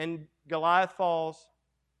 And Goliath falls.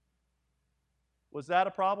 Was that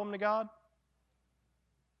a problem to God?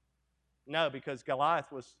 No, because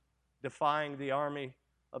Goliath was defying the army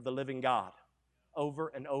of the living God over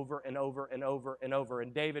and over and over and over and over.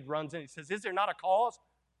 And David runs in. He says, is there not a cause?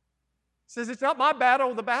 He says, it's not my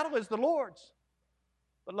battle. The battle is the Lord's.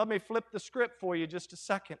 But let me flip the script for you just a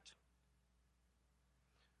second.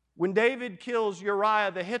 When David kills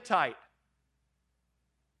Uriah the Hittite,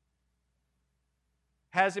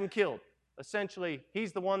 has him killed. Essentially,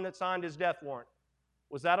 he's the one that signed his death warrant.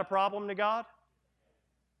 Was that a problem to God?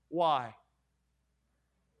 Why?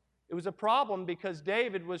 It was a problem because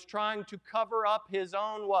David was trying to cover up his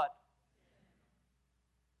own what?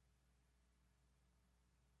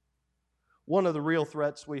 One of the real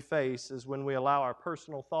threats we face is when we allow our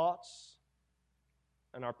personal thoughts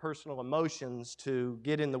and our personal emotions to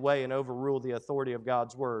get in the way and overrule the authority of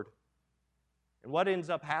God's Word. And what ends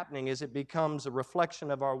up happening is it becomes a reflection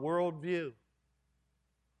of our worldview.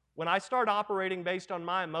 When I start operating based on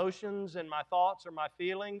my emotions and my thoughts or my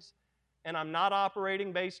feelings, and I'm not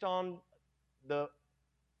operating based on the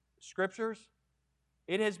Scriptures,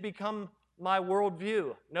 it has become my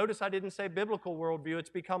worldview. Notice I didn't say biblical worldview. It's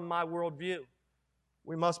become my worldview.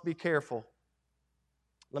 We must be careful.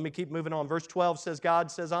 Let me keep moving on. Verse 12 says, God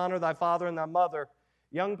says, honor thy father and thy mother.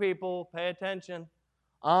 Young people, pay attention.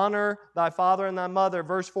 Honor thy father and thy mother.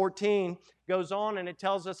 Verse 14 goes on and it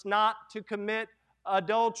tells us not to commit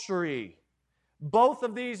adultery. Both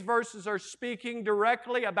of these verses are speaking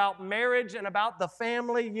directly about marriage and about the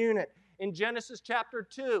family unit. In Genesis chapter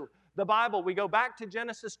 2, the Bible, we go back to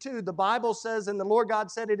Genesis 2, the Bible says, and the Lord God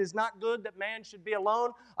said, it is not good that man should be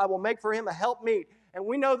alone. I will make for him a helpmeet. And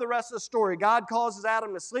we know the rest of the story. God causes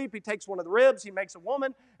Adam to sleep. He takes one of the ribs. He makes a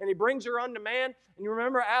woman, and he brings her unto man. And you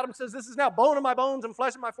remember Adam says, this is now bone of my bones and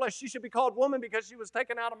flesh of my flesh. She should be called woman because she was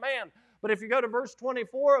taken out of man. But if you go to verse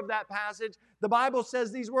 24 of that passage, the Bible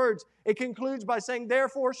says these words. It concludes by saying,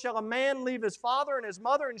 therefore shall a man leave his father and his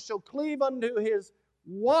mother and shall cleave unto his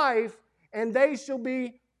wife, and they shall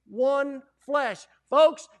be one flesh.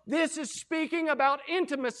 Folks, this is speaking about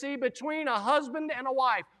intimacy between a husband and a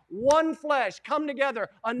wife. One flesh, come together,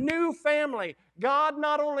 a new family. God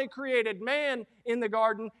not only created man in the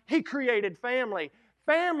garden, He created family.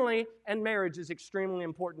 Family and marriage is extremely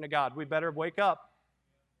important to God. We better wake up.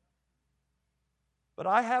 But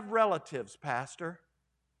I have relatives, Pastor,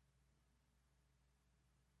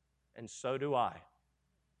 and so do I.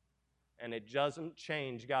 And it doesn't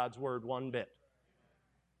change God's word one bit.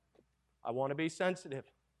 I want to be sensitive.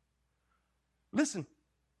 Listen,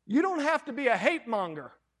 you don't have to be a hate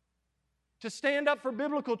monger to stand up for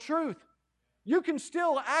biblical truth. You can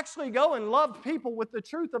still actually go and love people with the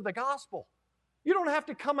truth of the gospel. You don't have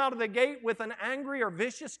to come out of the gate with an angry or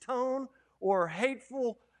vicious tone or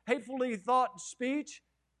hatefully thought speech.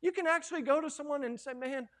 You can actually go to someone and say,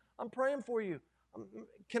 man, I'm praying for you.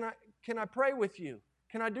 Can I pray with you?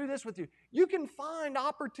 Can I do this with you? You can find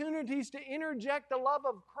opportunities to interject the love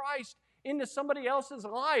of Christ into somebody else's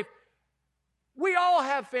life. We all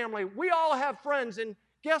have family. We all have friends. And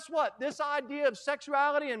guess what? This idea of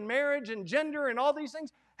sexuality and marriage and gender and all these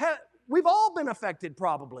things, we've all been affected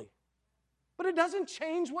probably. But it doesn't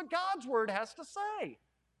change what God's word has to say.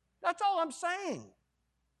 That's all I'm saying.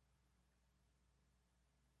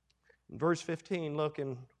 In verse 15, look,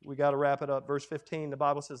 and we got to wrap it up. Verse 15, the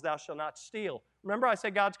Bible says, thou shalt not steal. Remember I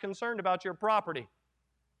said God's concerned about your property.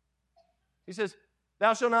 He says,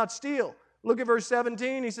 thou shalt not steal. Look at verse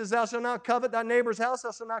 17. He says, thou shalt not covet thy neighbor's house.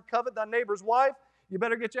 Thou shalt not covet thy neighbor's wife. You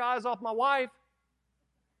better get your eyes off my wife.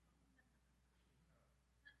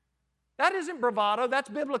 That isn't bravado. That's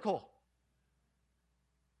biblical.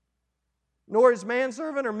 Nor his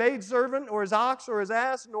manservant or maidservant or his ox or his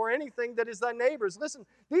ass, nor anything that is thy neighbor's. Listen,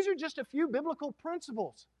 these are just a few biblical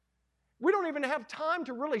principles. We don't even have time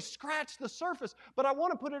to really scratch the surface, but I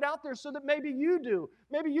want to put it out there so that maybe you do.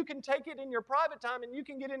 Maybe you can take it in your private time and you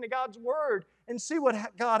can get into God's Word and see what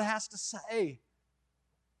God has to say.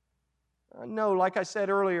 No, like I said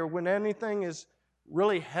earlier, when anything is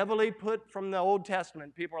really heavily put from the Old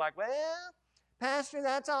Testament, people are like, well, Pastor,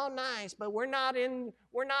 that's all nice, but we're not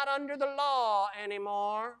under the law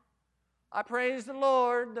anymore. I praise the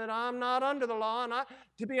Lord that I'm not under the law. And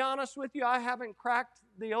to be honest with you, I haven't cracked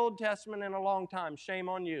the Old Testament in a long time. Shame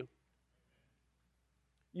on you.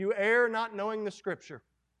 You err not knowing the Scripture,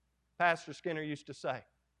 Pastor Skinner used to say.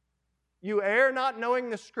 You err not knowing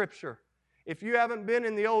the Scripture. If you haven't been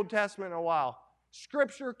in the Old Testament in a while,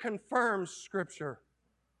 Scripture confirms Scripture.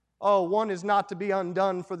 Oh, one is not to be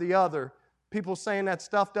undone for the other. people saying that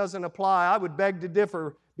stuff doesn't apply. I would beg to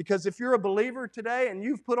differ, because if you're a believer today and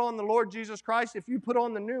you've put on the Lord Jesus Christ, if you put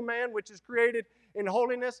on the new man which is created in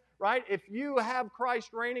holiness, right? If you have Christ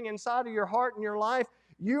reigning inside of your heart and your life,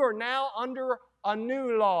 you are now under a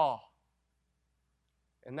new law.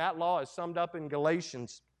 And that law is summed up in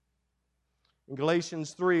Galatians. In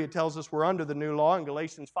Galatians 3, it tells us we're under the new law. In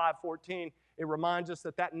Galatians 5:14, it reminds us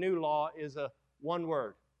that that new law is a one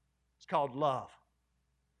word. It's called love.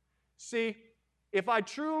 See, if I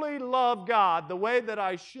truly love God the way that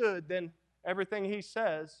I should, then everything He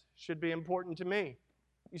says should be important to me.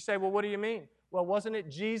 You say, well, what do you mean? Well, wasn't it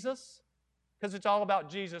Jesus? Because it's all about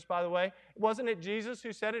Jesus, by the way. Wasn't it Jesus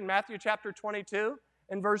who said in Matthew chapter 22,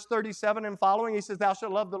 in verse 37 and following, He says, thou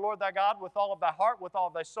shalt love the Lord thy God with all of thy heart, with all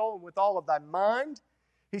of thy soul, and with all of thy mind.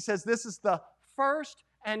 He says, this is the first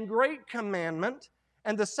and great commandment,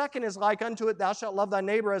 and the second is like unto it, thou shalt love thy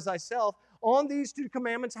neighbor as thyself. On these two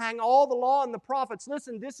commandments hang all the law and the prophets.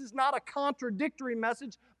 Listen, this is not a contradictory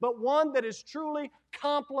message, but one that is truly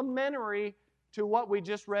complementary to what we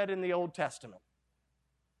just read in the Old Testament.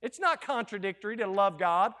 It's not contradictory to love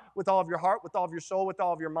God with all of your heart, with all of your soul, with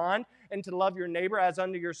all of your mind, and to love your neighbor as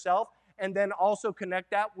unto yourself, and then also connect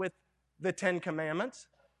that with the Ten Commandments.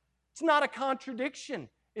 It's not a contradiction.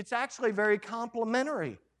 It's actually very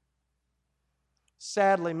complementary.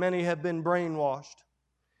 Sadly, many have been brainwashed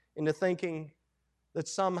into thinking that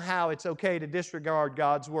somehow it's okay to disregard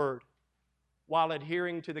God's Word while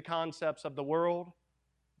adhering to the concepts of the world,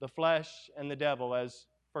 the flesh, and the devil, as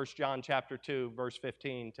 1 John chapter 2, verse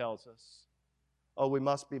 15 tells us. Oh, we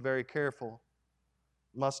must be very careful.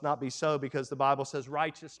 Must not be so, because the Bible says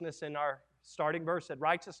righteousness, in our starting verse said,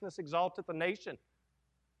 righteousness exalteth a nation,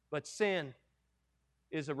 but sin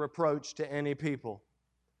is a reproach to any people.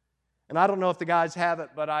 And I don't know if the guys have it,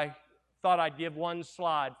 but I thought I'd give one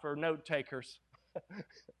slide for note takers.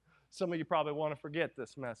 Some of you probably want to forget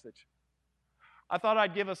this message. I thought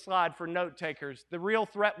I'd give a slide for note takers. The real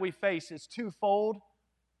threat we face is twofold,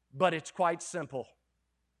 but it's quite simple.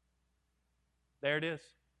 There it is.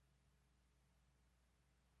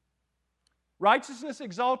 Righteousness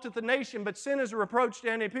exalteth the nation, but sin is a reproach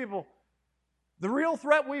to any people. The real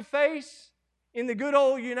threat we face in the good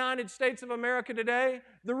old United States of America today,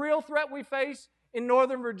 the real threat we face in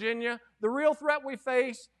Northern Virginia, the real threat we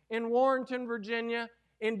face in Warrenton, Virginia,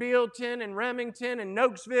 in Bealton, and Remington, and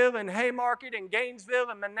Nokesville, and Haymarket, and Gainesville,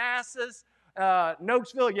 and Manassas,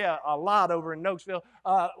 Nokesville, yeah, a lot over in Nokesville.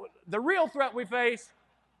 The real threat we face,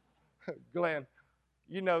 Glenn,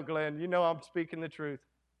 you know I'm speaking the truth,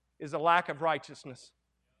 is a lack of righteousness.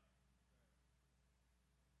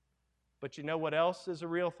 But you know what else is a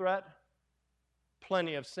real threat?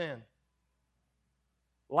 Plenty of sin.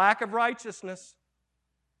 Lack of righteousness,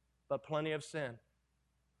 but plenty of sin.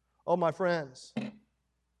 Oh, my friends,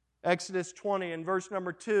 Exodus 20 and verse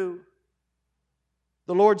number 2,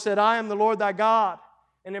 the Lord said, I am the Lord thy God.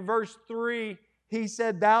 And in verse 3, He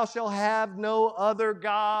said, thou shalt have no other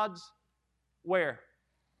gods. Where?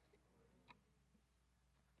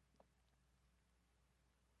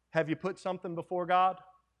 Have you put something before God?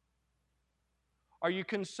 Are you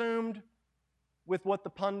consumed with what the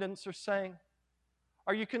pundits are saying?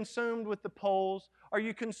 Are you consumed with the polls? Are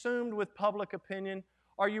you consumed with public opinion?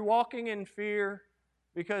 Are you walking in fear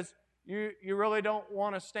because you really don't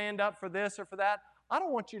want to stand up for this or for that? I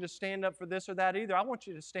don't want you to stand up for this or that either. I want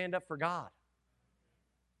you to stand up for God.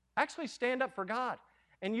 Actually stand up for God.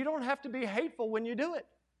 And you don't have to be hateful when you do it.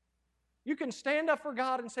 You can stand up for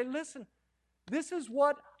God and say, listen, this is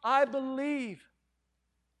what I believe.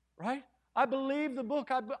 Right? I believe the book.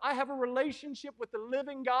 I have a relationship with the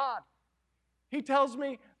living God. He tells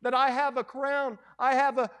me that I have a crown. I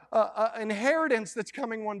have an inheritance that's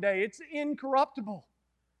coming one day. It's incorruptible.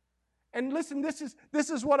 And listen, this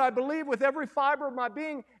is what I believe with every fiber of my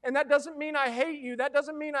being. And that doesn't mean I hate you. That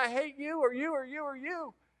doesn't mean I hate you or you or you or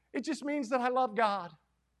you. It just means that I love God.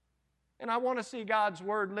 And I want to see God's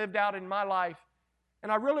Word lived out in my life.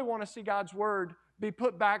 And I really want to see God's Word be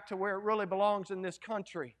put back to where it really belongs in this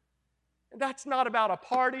country. And that's not about a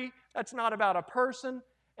party. That's not about a person.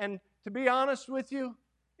 And to be honest with you,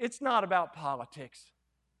 it's not about politics.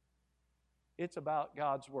 It's about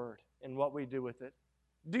God's Word and what we do with it.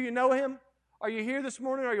 Do you know Him? Are you here this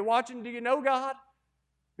morning? Are you watching? Do you know God?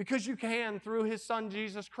 Because you can through His Son,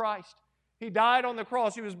 Jesus Christ. He died on the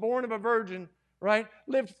cross. He was born of a virgin, right?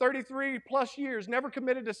 Lived 33 plus years, never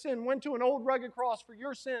committed a sin, went to an old rugged cross for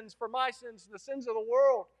your sins, for my sins, the sins of the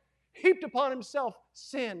world. Heaped upon Himself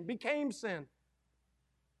sin, became sin.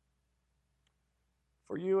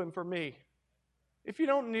 For you and for me. If you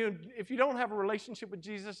don't have a relationship with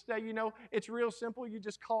Jesus today, it's real simple. You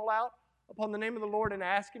just call out upon the name of the Lord and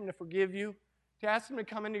ask Him to forgive you, to ask Him to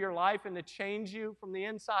come into your life and to change you from the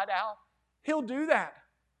inside out, He'll do that.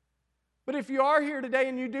 But if you are here today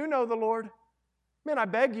and you do know the Lord, man, I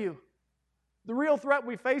beg you, the real threat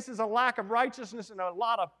we face is a lack of righteousness and a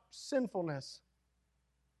lot of sinfulness.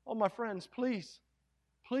 Oh, my friends, please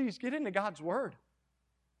get into God's Word.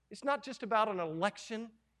 It's not just about an election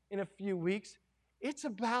in a few weeks. It's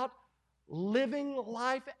about living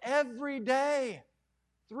life every day,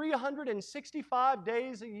 365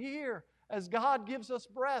 days a year. As God gives us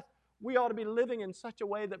breath, we ought to be living in such a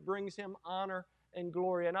way that brings Him honor and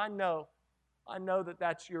glory. And I know that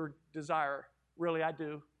that's your desire. Really, I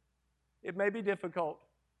do. It may be difficult,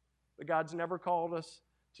 but God's never called us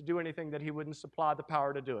to do anything that He wouldn't supply the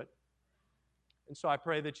power to do it. And so I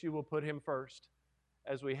pray that you will put Him first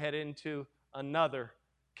as we head into another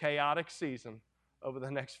chaotic season over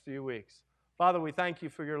the next few weeks. Father, we thank You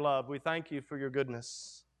for Your love. We thank You for Your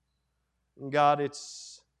goodness. And God,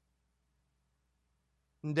 it's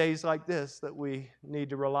in days like this that we need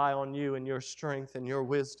to rely on You and Your strength and Your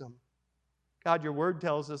wisdom. God, Your Word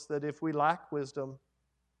tells us that if we lack wisdom,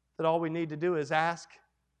 that all we need to do is ask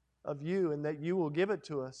of You and that You will give it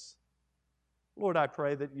to us. Lord, I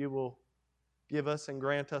pray that You will give us and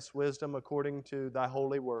grant us wisdom according to Thy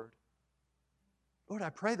holy word. Lord,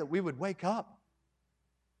 I pray that we would wake up.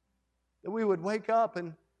 That we would wake up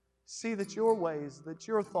and see that Your ways, that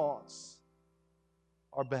Your thoughts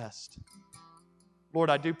are best.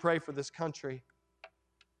 Lord, I do pray for this country.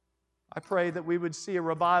 I pray that we would see a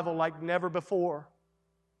revival like never before.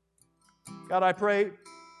 God, I pray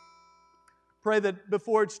that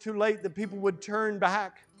before it's too late, that people would turn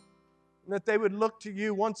back and that they would look to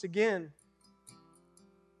You once again.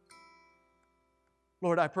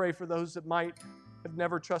 Lord, I pray for those that might have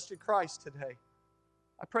never trusted Christ today.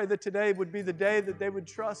 I pray that today would be the day that they would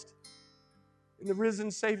trust in the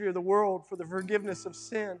risen Savior of the world for the forgiveness of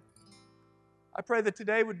sin. I pray that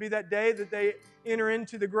today would be that day that they enter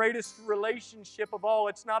into the greatest relationship of all.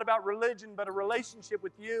 It's not about religion, but a relationship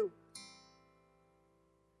with You.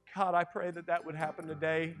 God, I pray that that would happen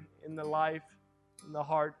today in the life, in the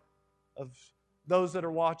heart of those that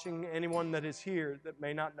are watching, anyone that is here that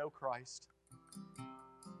may not know Christ.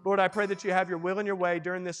 Lord, I pray that You have Your will and Your way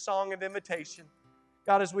during this song of invitation.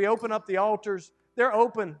 God, as we open up the altars, they're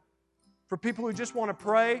open for people who just want to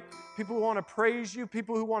pray, people who want to praise You,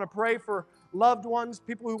 people who want to pray for loved ones,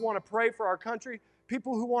 people who want to pray for our country,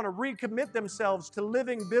 people who want to recommit themselves to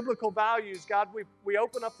living biblical values. God, we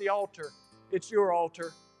open up the altar. It's Your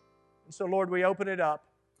altar. And so, Lord, we open it up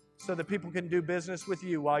so that people can do business with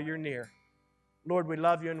You while You're near. Lord, we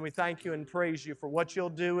love You and we thank You and praise You for what You'll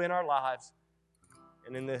do in our lives.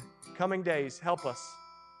 And in the coming days, help us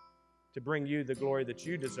to bring You the glory that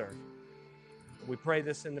You deserve. We pray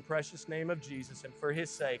this in the precious name of Jesus and for His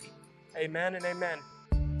sake. Amen and amen.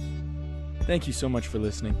 Thank you so much for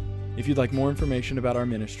listening. If you'd like more information about our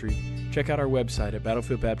ministry, check out our website at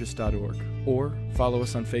battlefieldbaptist.org or follow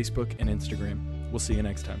us on Facebook and Instagram. We'll see you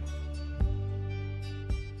next time.